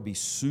you've got to be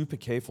super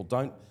careful.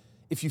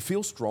 If you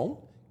feel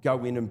strong,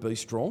 go in and be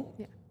strong.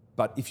 Yeah.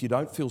 But if you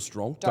don't feel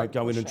strong, don't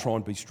go in and try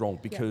and be strong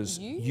because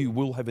you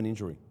will have an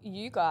injury.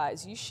 You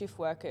guys, you shift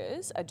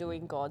workers are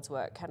doing God's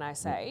work, can I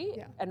say?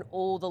 Yeah. And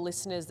all the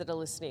listeners that are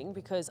listening,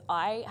 because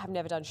I have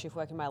never done shift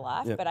work in my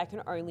life, but I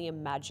can only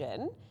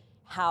imagine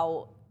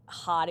how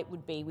hard it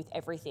would be with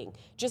everything.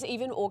 Just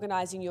even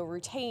organising your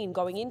routine,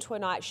 going into a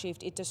night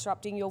shift, it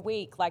disrupting your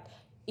week. Like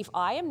if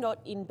I am not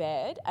in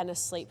bed and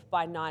asleep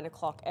by 9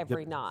 o'clock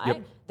every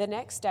night, the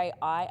next day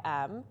I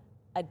am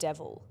a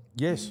devil.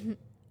 Yes.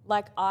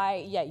 Like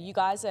you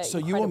guys are So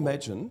incredible. you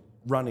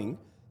imagine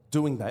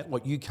doing that,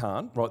 like you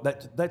can't, right?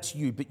 That's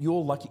you, but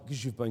you're lucky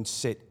because you've been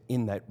set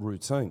in that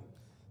routine.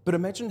 But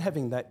imagine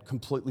having that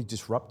completely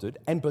disrupted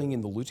and being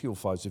in the luteal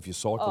phase of your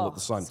cycle at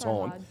the same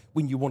time hard.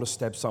 when you want to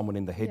stab someone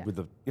in the head with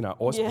a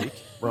ice pick,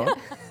 right?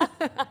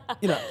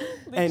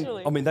 And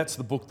I mean that's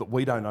the book that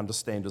we don't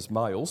understand as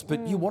males.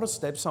 But you want to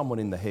stab someone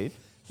in the head.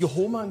 Your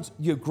hormones,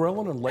 your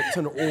ghrelin and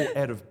leptin are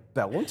all out of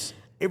balance.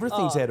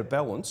 Everything's out of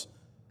balance.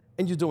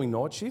 And you're doing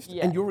night shift,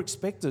 and you're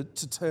expected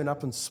to turn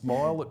up and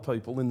smile at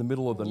people in the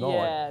middle of the night.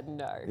 Yeah,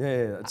 no.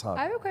 Yeah, it's hard.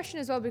 I have a question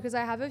as well because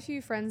I have a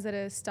few friends that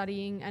are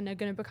studying and are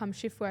going to become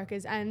shift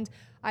workers, and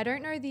I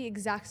don't know the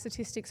exact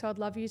statistics, so I'd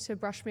love you to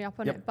brush me up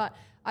on it, but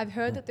I've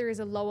heard that there is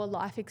a lower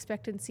life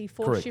expectancy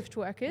for shift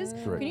workers.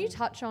 Can you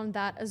touch on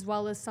that as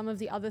well as some of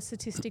the other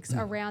statistics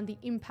around the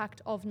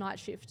impact of night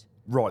shift?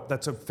 Right,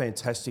 that's a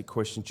fantastic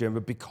question, Gemma,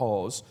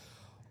 because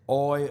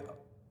what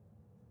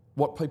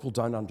people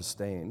don't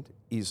understand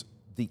is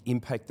the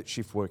impact that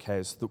shift work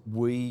has, that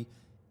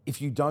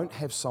if you don't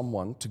have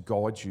someone to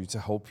guide you, to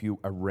help you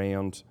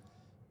around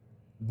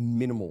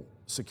minimal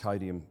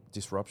circadian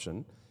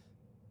disruption,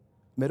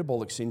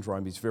 metabolic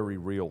syndrome is very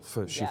real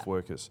for shift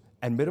workers.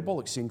 And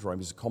metabolic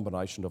syndrome is a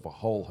combination of a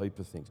whole heap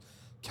of things.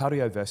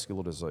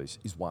 Cardiovascular disease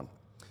is one.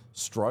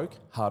 Stroke,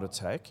 heart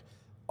attack.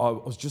 I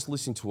was just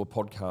listening to a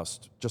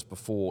podcast just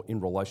before in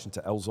relation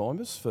to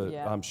Alzheimer's for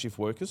shift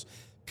workers,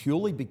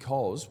 purely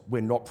because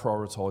we're not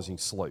prioritising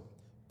sleep.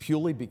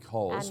 Purely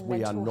because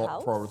we are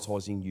not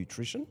prioritising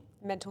nutrition.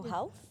 Mental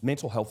health?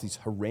 Mental health is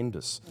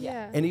horrendous.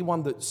 Yeah.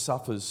 Anyone that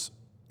has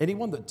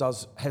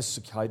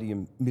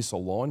circadian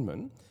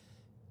misalignment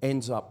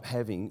ends up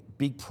having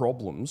big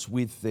problems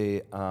with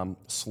their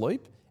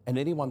sleep, and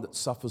anyone that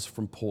suffers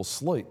from poor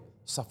sleep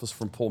suffers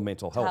from poor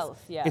mental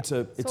health. It's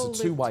a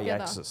two-way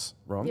axis,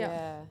 right?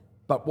 Yeah.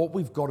 But what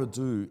we've got to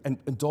do,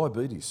 and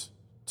diabetes,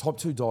 type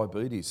 2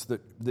 diabetes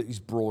that is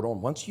brought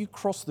on. Once you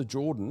cross the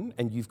Jordan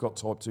and you've got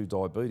type 2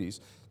 diabetes,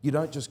 you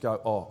don't just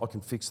go, I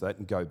can fix that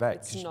and go back.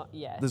 It's not,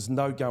 There's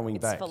no going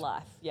back. It's for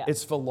life,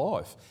 It's for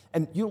life.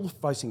 And you're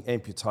facing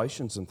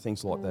amputations and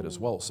things like that as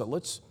well. So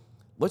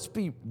let's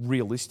be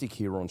realistic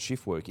here on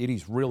shift work. It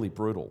is really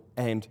brutal.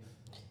 And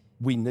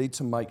we need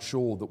to make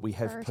sure that we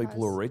have people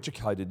who are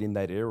educated in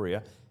that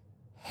area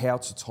how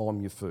to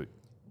time your food.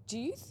 Do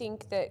you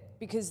think that,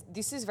 because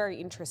this is very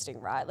interesting,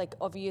 right? Like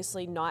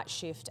obviously night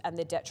shift and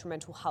the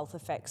detrimental health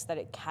effects that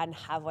it can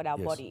have on our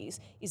bodies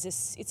it's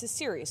a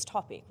serious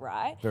topic,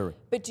 right? Very.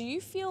 But do you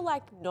feel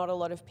like not a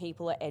lot of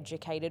people are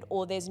educated,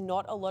 or there's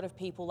not a lot of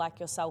people like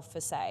yourself,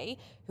 for say,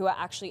 who are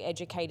actually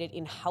educated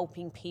in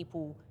helping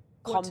people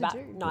combat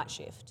night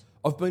shift?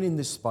 I've been in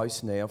this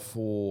space now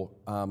for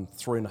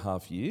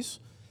 3.5 years.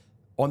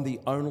 I'm the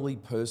only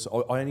person,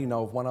 I only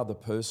know of one other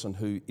person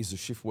who is a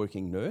shift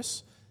working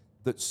nurse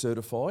that's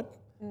certified,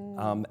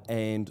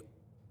 and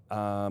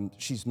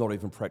she's not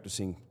even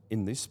practicing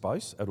in this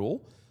space at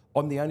all.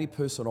 I'm the only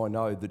person I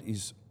know that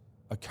is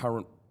a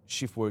current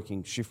shift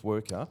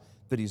worker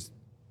that is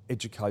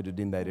educated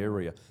in that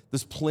area.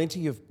 There's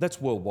plenty of, that's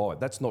worldwide,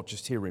 that's not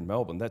just here in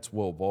Melbourne, that's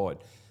worldwide.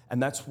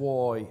 And that's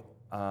why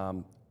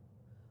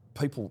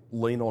people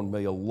lean on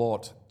me a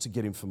lot to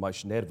get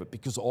information out of it,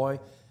 because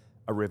I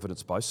are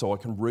evidence-based, so I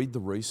can read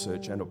the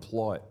research and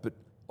apply it. But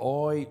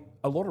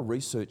a lot of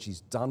research is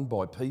done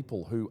by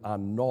people who are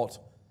not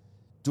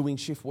doing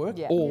shift work,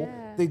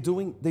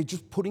 they're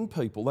just putting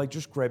people. They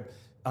just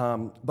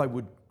they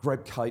would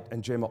grab Kate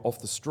and Gemma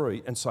off the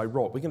street and say,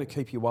 right, we're going to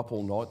keep you up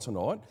all night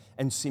tonight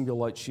and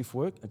simulate shift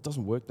work. It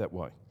doesn't work that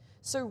way.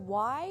 So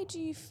why do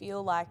you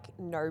feel like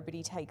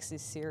nobody takes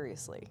this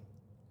seriously?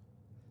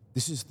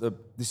 This is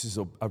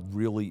a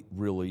really,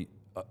 really,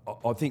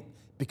 I think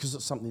because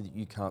it's something that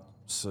you can't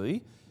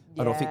see,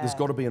 and I think there's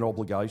got to be an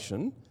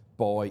obligation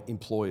by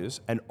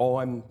employers. And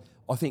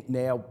I think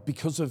now,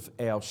 because of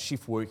our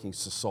shift working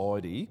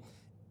society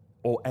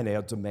and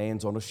our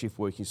demands on a shift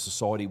working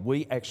society,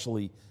 we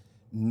actually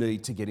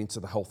need to get into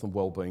the health and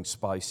wellbeing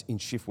space in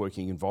shift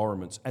working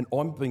environments. And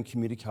I've been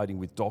communicating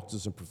with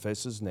doctors and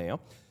professors now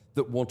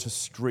that want to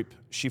strip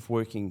shift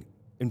working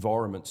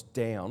environments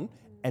down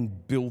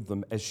and build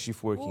them as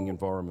shift working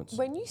environments.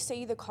 When you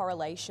see the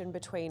correlation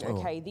between,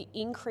 the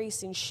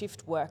increase in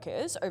shift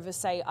workers over,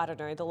 say, I don't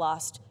know, the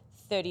last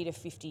 30 to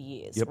 50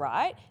 years,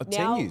 right?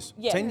 10 years.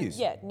 Yeah, 10 years.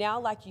 Yeah, now,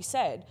 like you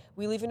said,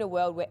 we live in a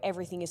world where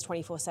everything is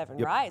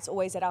 24/7, right? It's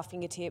always at our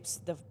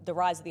fingertips, the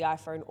rise of the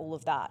iPhone, all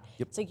of that.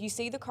 So you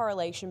see the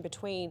correlation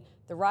between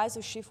the rise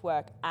of shift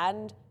work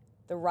and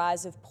the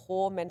rise of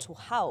poor mental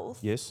health.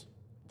 Yes.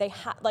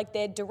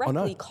 They're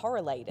directly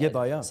correlated. Yeah,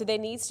 they are. So there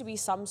needs to be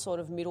some sort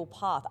of middle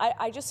path.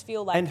 I just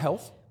feel like... And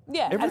health.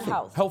 Yeah, everything. And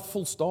health. Health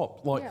full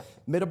stop.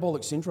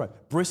 Metabolic syndrome.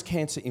 Breast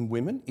cancer in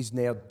women is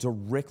now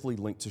directly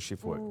linked to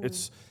shift work.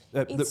 It's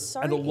so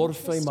and a lot of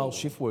female interesting.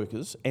 shift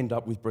workers end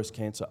up with breast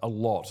cancer, a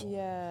lot.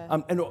 Yeah.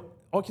 And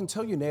I can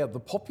tell you now, the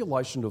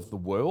population of the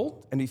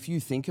world, and if you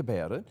think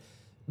about it,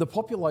 the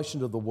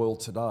population of the world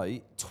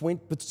today,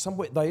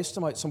 they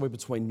estimate somewhere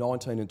between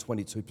 19 and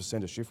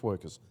 22% of shift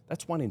workers.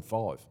 That's 1 in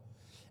 5.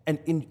 And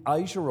in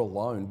Asia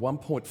alone,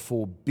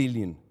 1.4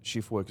 billion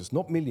shift workers,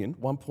 not million,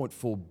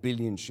 1.4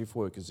 billion shift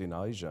workers in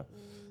Asia.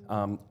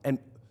 And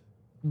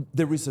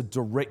there is a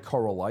direct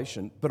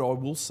correlation, but I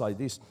will say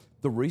this,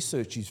 the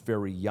research is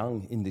very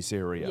young in this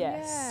area.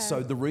 Yes. Yeah.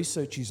 So the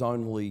research is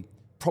only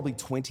probably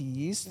 20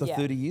 years to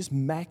 30 years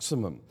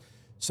maximum.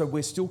 So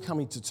we're still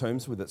coming to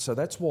terms with it. So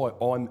that's why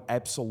I'm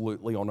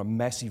absolutely on a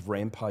massive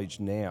rampage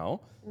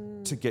now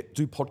to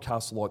do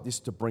podcasts like this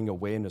to bring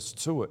awareness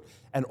to it.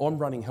 And I'm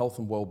running health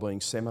and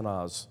wellbeing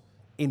seminars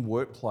in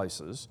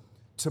workplaces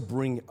to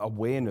bring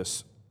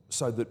awareness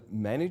so that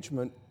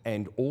management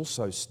and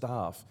also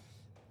staff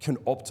can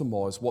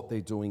optimise what they're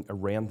doing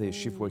around their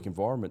shift work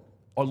environment.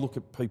 I look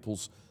at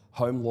people's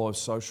home lives,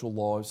 social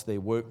lives, their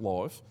work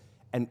life,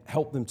 and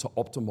help them to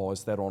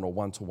optimise that on a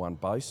one-to-one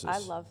basis. I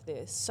love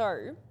this.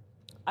 So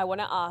I want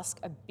to ask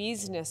a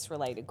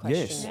business-related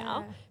question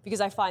now,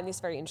 because I find this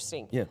very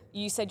interesting. Yeah.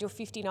 You said you're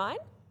 59?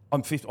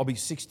 I'm 50. I'll be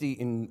 60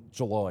 in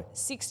July.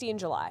 60 in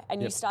July.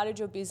 And you started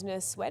your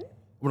business when?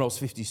 When I was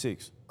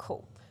 56.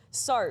 Cool.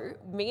 So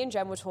me and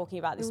Jem were talking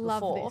about this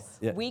before.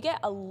 This. We get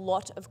a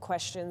lot of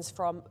questions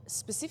from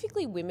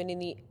specifically women in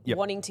the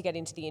wanting to get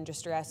into the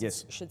industry, I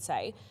should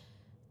say.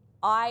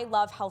 I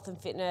love health and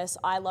fitness.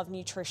 I love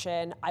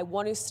nutrition. I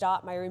want to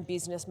start my own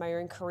business, my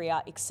own career,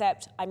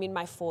 except I'm in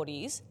my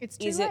 40s. It's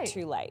too late. Is it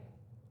too late?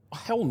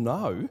 Hell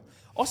no.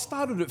 I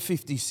started at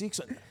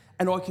 56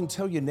 and I can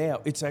tell you now,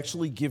 it's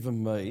actually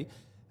given me,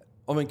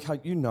 I mean,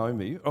 Kate, you know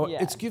me,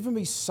 it's given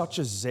me such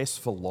a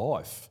zest for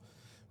life.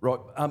 Right,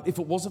 if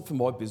it wasn't for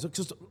my business,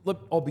 because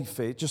I'll be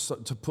fair, just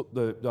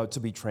to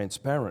be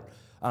transparent,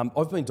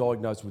 I've been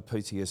diagnosed with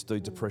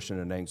PTSD, depression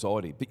and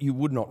anxiety, but you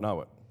would not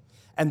know it.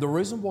 And the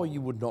reason why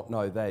you would not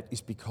know that is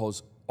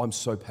because I'm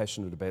so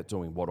passionate about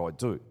doing what I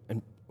do.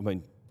 And I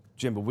mean,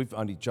 Gemma, we've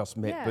only just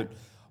met, but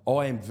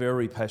I am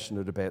very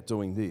passionate about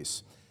doing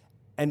this.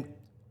 And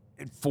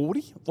at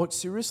 40, like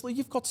seriously,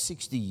 you've got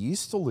 60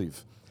 years to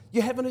live.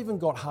 You haven't even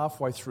got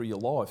halfway through your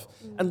life.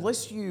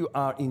 Unless you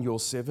are in your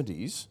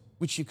 70s,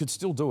 which you could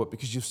still do it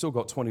because you've still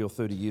got 20 or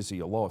 30 years of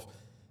your life,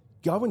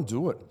 go and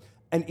do it.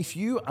 And if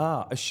you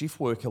are a shift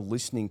worker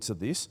listening to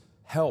this,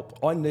 help.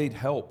 I need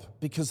help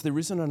because there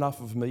isn't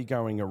enough of me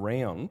going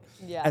around.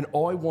 Yeah. And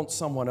I want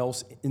someone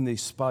else in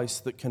this space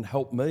that can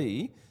help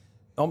me,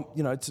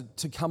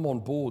 to come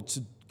on board,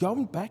 to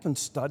going back and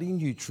studying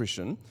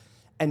nutrition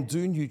and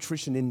do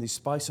nutrition in this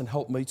space and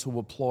help me to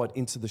apply it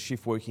into the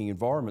shift working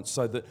environment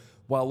so that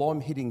while I'm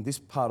hitting this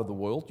part of the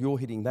world, you're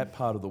hitting that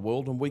part of the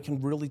world, and we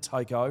can really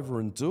take over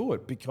and do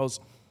it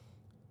because,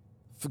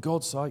 for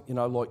God's sake,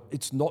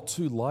 it's not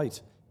too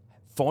late.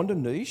 Find a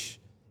niche,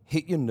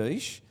 hit your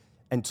niche,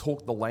 and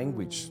talk the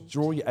language.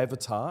 Draw your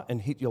avatar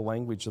and hit your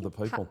language of the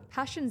people.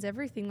 Passion's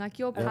everything. Like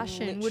your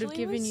passion would have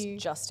given you...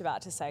 just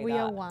about to say we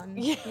are one.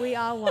 Yeah. We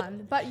are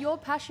one. But your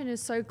passion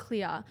is so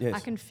clear. Yes. I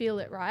can feel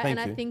it, right? Thank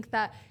you. I think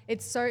that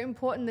it's so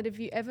important that if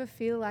you ever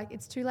feel like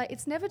it's too late,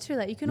 it's never too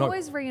late. You can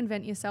always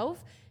reinvent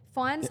yourself.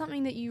 Find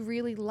something that you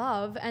really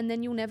love, and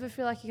then you'll never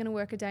feel like you're going to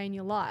work a day in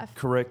your life.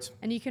 Correct.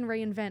 And you can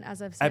reinvent,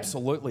 as I've said.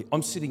 Absolutely.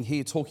 I'm sitting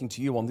here talking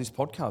to you on this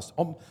podcast.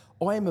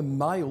 I am a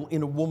male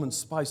in a woman's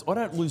space. I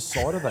don't lose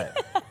sight of that.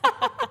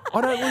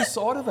 I'm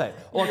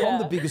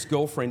the biggest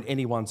girlfriend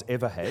anyone's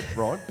ever had,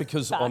 right?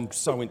 Because Facts. I'm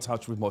so in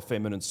touch with my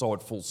feminine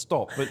side, full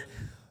stop.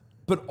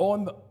 But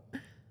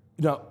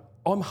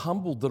I'm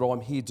humbled that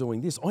I'm here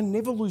doing this. I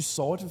never lose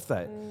sight of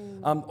that.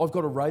 I've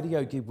got a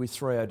radio gig with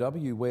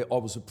 3AW where I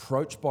was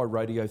approached by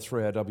Radio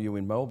 3AW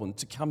in Melbourne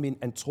to come in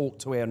and talk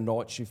to our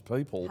night shift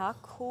people. How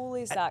cool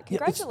is that?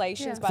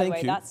 Congratulations, by the way.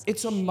 Thank you. That's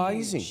It's huge.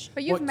 amazing.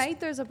 But you've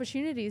made those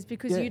opportunities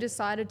because you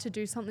decided to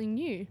do something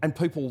new. And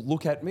people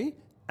look at me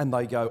and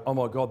they go, oh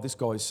my God, this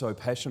guy is so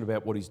passionate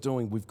about what he's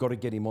doing. We've got to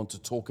get him on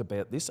to talk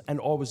about this. And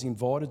I was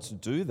invited to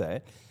do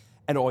that.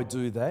 And I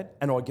do that.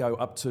 And I go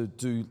up to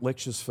do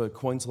lectures for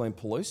Queensland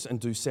Police and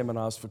do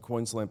seminars for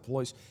Queensland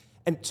Police.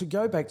 And to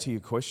go back to your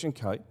question,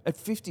 Kate, at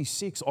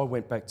 56, I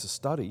went back to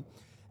study.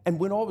 And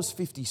when I was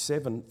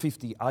 57,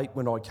 58,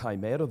 when I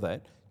came out of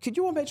that, could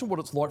you imagine what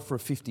it's like for a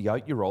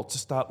 58-year-old to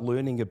start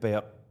learning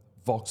about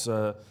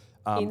Voxer,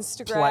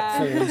 Instagram.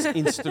 platforms,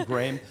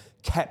 Instagram,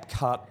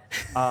 CapCut,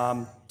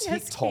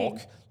 TikTok?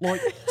 Yes,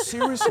 Like,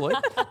 seriously.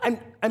 And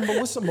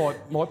Melissa,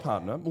 my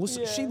partner,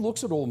 Melissa, she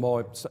looks at all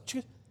my stuff. She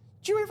goes,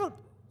 do you ever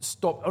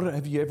stop? I don't know,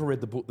 have you ever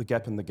read the book, The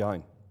Gap and the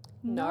Gain?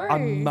 No.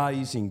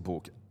 Amazing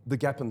book, The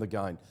Gap and the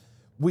Gain.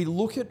 We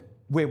look at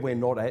where we're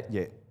not at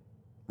yet,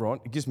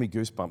 right? It gives me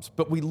goosebumps.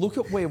 But we look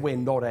at where we're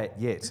not at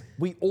yet.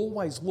 We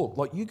always look.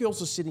 Like, you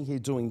girls are sitting here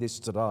doing this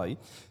today,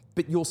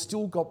 but you've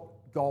still got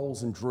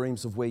goals and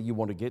dreams of where you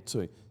want to get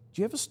to.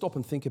 Do you ever stop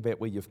and think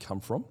about where you've come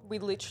from? We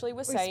literally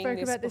were saying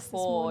this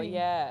before.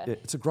 Yeah,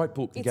 it's a great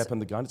book, The Gap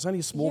and the Gain. It's only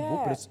a small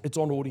book, but it's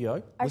on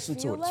audio. Listen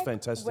to it. It's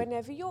fantastic.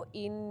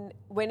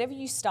 Whenever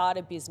you start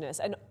a business,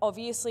 and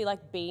obviously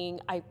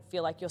I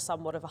feel like you're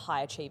somewhat of a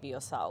high achiever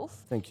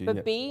yourself. Thank you.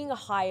 But being a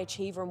high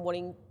achiever and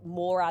wanting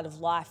more out of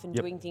life and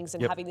doing things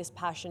and having this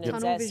passion and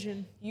zest,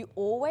 you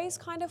always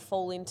kind of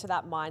fall into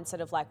that mindset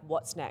of like,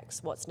 what's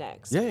next? What's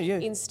next? Yeah.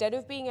 Instead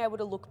of being able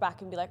to look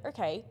back and be like,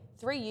 okay,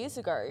 3 years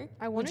ago,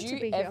 would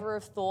you ever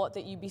have thought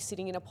that you'd be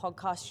sitting in a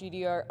podcast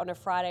studio on a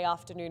Friday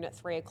afternoon at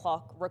 3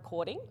 o'clock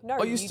recording? No,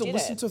 I used to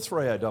listen to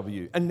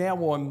 3AW, and now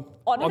I'm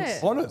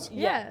on it.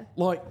 Yeah.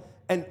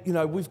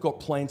 We've got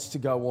plans to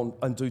go on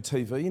and do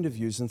TV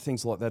interviews and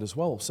things like that as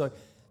well. So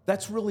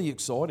that's really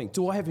exciting.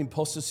 Do I have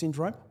imposter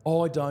syndrome?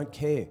 I don't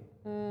care.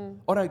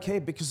 I don't care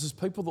because there's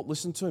people that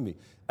listen to me.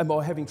 Am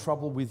I having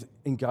trouble with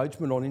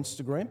engagement on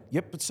Instagram?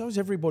 Yep, but so is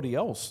everybody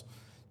else.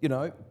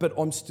 But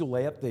I'm still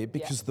out there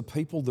because the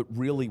people that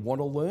really want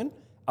to learn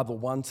are the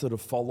ones that are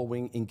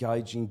following,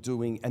 engaging,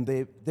 doing, and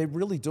they're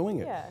really doing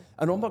it. Yeah.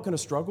 And I'm not going to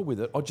struggle with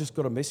it. I just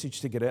got a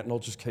message to get out and I'll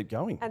just keep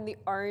going. And the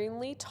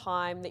only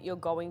time that you're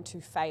going to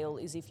fail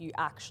is if you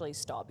actually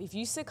stop. If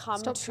you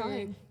succumb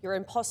to your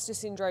imposter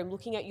syndrome,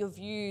 looking at your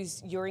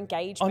views, your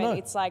engagement,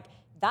 it's like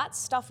that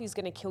stuff is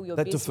going to kill your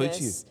business. That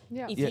defeats you.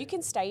 Yeah. If you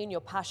can stay in your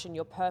passion,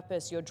 your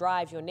purpose, your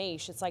drive, your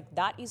niche, it's like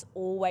that is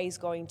always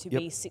going to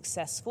be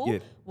successful,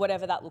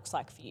 whatever that looks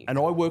like for you. And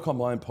I work on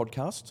my own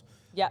podcast.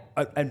 Yeah.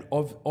 And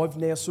I've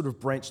now sort of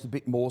branched a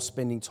bit more,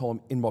 spending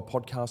time in my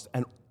podcast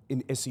and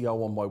in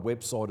SEO on my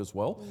website as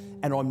well.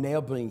 And I'm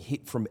now being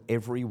hit from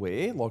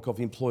everywhere. Like, I've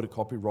employed a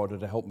copywriter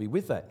to help me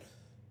with that.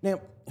 Now,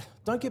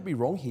 don't get me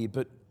wrong here,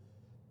 but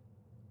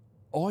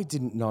I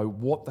didn't know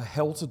what the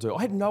hell to do.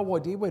 I had no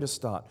idea where to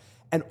start.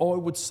 And I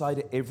would say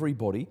to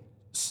everybody,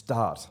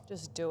 start.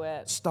 Just do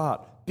it.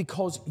 Start.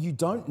 Because you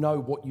don't know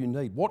what you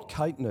need. What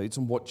Kate needs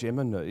and what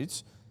Gemma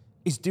needs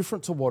is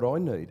different to what I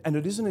need. And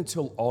it isn't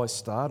until I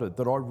started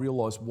that I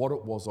realised what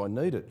it was I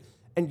needed.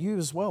 And you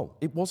as well.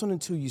 It wasn't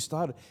until you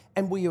started.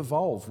 And we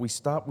evolve. We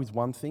start with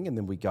one thing and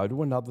then we go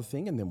to another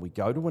thing and then we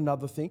go to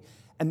another thing.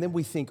 And then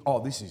we think, oh,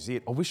 this is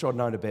it. I wish I'd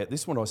known about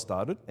this when I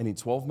started. And in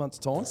 12 months'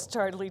 time, it's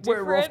totally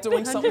different. We're off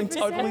doing something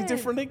totally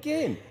different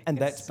again. And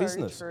that's so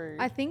business. True.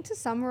 I think to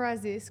summarise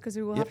this, because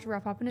we will have to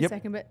wrap up in a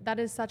second, but that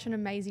is such an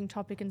amazing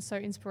topic and so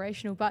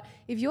inspirational. But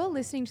if you're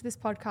listening to this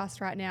podcast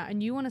right now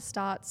and you want to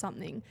start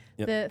something,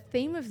 the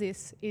theme of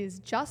this is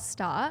just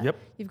start.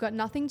 You've got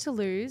nothing to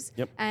lose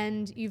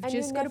and you've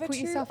just got to put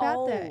yourself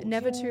out there.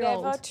 Never too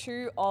old. Never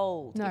too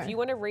old. No. If you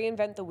want to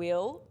reinvent the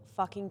wheel,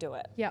 fucking do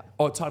it. Yep.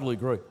 I totally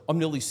agree. I'm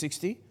nearly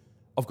 60.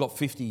 I've got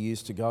 50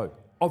 years to go.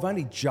 I've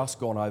only just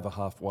gone over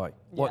halfway.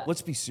 Like,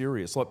 let's be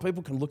serious. Like,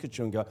 people can look at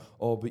you and go,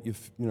 oh, but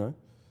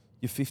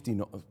You're 50,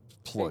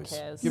 please.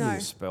 cares? Give me No,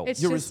 a spell.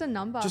 it's You're just a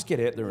number. Just get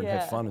out there and Yeah.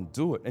 have fun and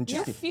do it. And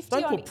You're just 50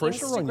 don't on put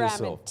pressure on Instagram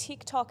yourself. and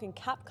TikTok and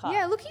CapCut.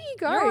 Yeah, look at you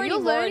go. You're already You're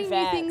more learning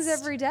new things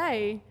advanced. every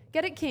day.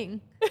 Get it,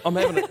 King. I'm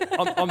having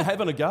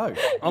a go.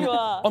 You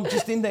are. I'm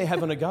just in there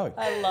having a go.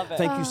 I love it.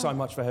 Thank you so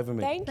much for having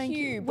me. Thank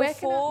you. Where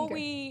can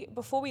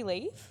Before we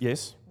leave,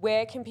 Yes.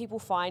 where can people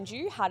find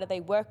you? How do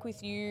they work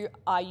with you?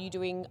 Are you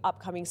doing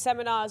upcoming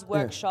seminars,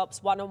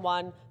 workshops,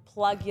 one-on-one?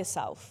 Plug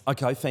yourself.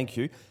 Okay, thank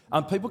you.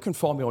 People can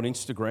find me on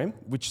Instagram,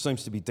 which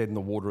seems to be dead in the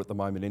water at the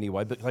moment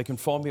anyway, but they can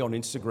find me on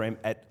Instagram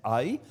at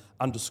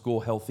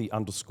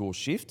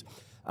 _healthy_shift.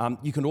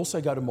 You can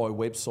also go to my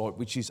website,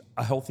 which is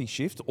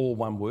ahealthyshift, all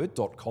one word,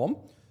 .com.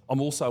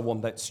 I'm also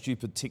on that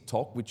stupid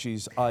TikTok, which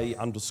is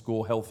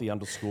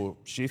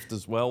 _healthy_shift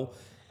as well,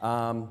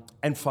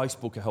 and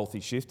Facebook, A Healthy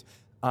Shift.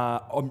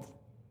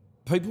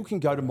 People can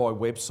go to my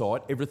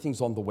website.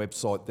 Everything's on the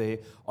website there.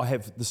 I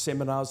have the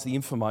seminars, the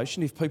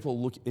information. If people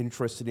look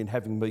interested in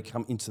having me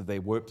come into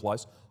their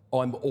workplace,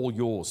 I'm all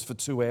yours for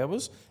 2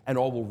 hours, and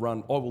I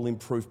will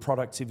improve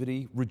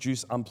productivity,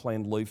 reduce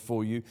unplanned leave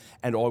for you,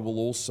 and I will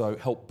also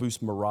help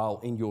boost morale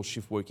in your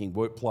shift working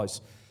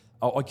workplace.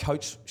 I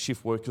coach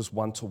shift workers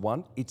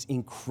one-to-one. It's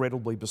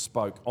incredibly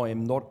bespoke. I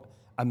am not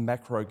a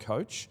macro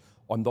coach.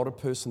 I'm not a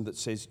person that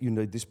says you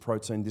need this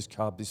protein, this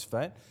carb, this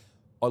fat.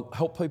 I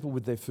help people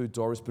with their food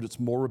diaries, but it's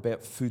more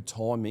about food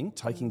timing,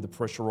 taking the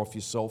pressure off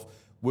yourself,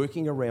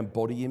 working around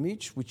body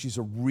image, which is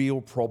a real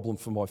problem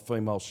for my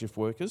female shift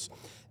workers,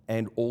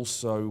 and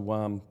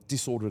also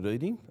disordered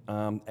eating.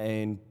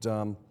 And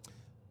I've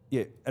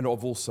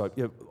also,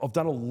 I've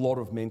done a lot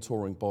of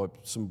mentoring by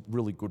some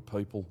really good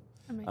people.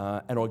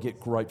 And I get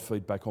great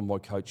feedback on my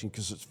coaching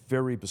because it's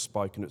very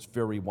bespoke and it's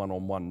very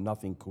one-on-one,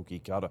 nothing cookie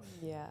cutter.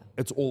 Yeah.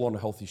 It's all on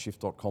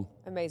ahealthyshift.com.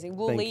 Amazing.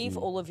 We'll leave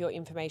all of your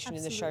information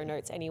in the show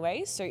notes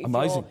anyway. So if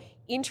you're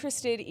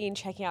interested in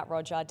checking out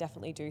Roger,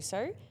 definitely do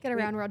so. Get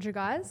around Roger,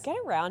 guys. Get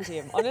around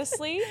him.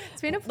 Honestly.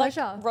 It's been a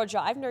pleasure. Roger,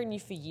 I've known you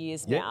for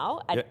years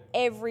now, and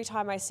every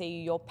time I see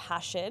you, your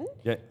passion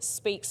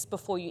speaks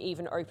before you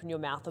even open your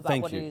mouth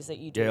about what it is that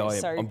you do. Yeah, I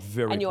am. I'm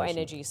very and your passionate.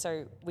 energy.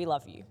 So we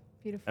love you.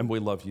 Beautiful. And we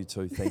love you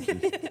too. Thank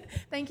you.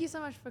 Thank you so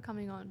much for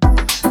coming on.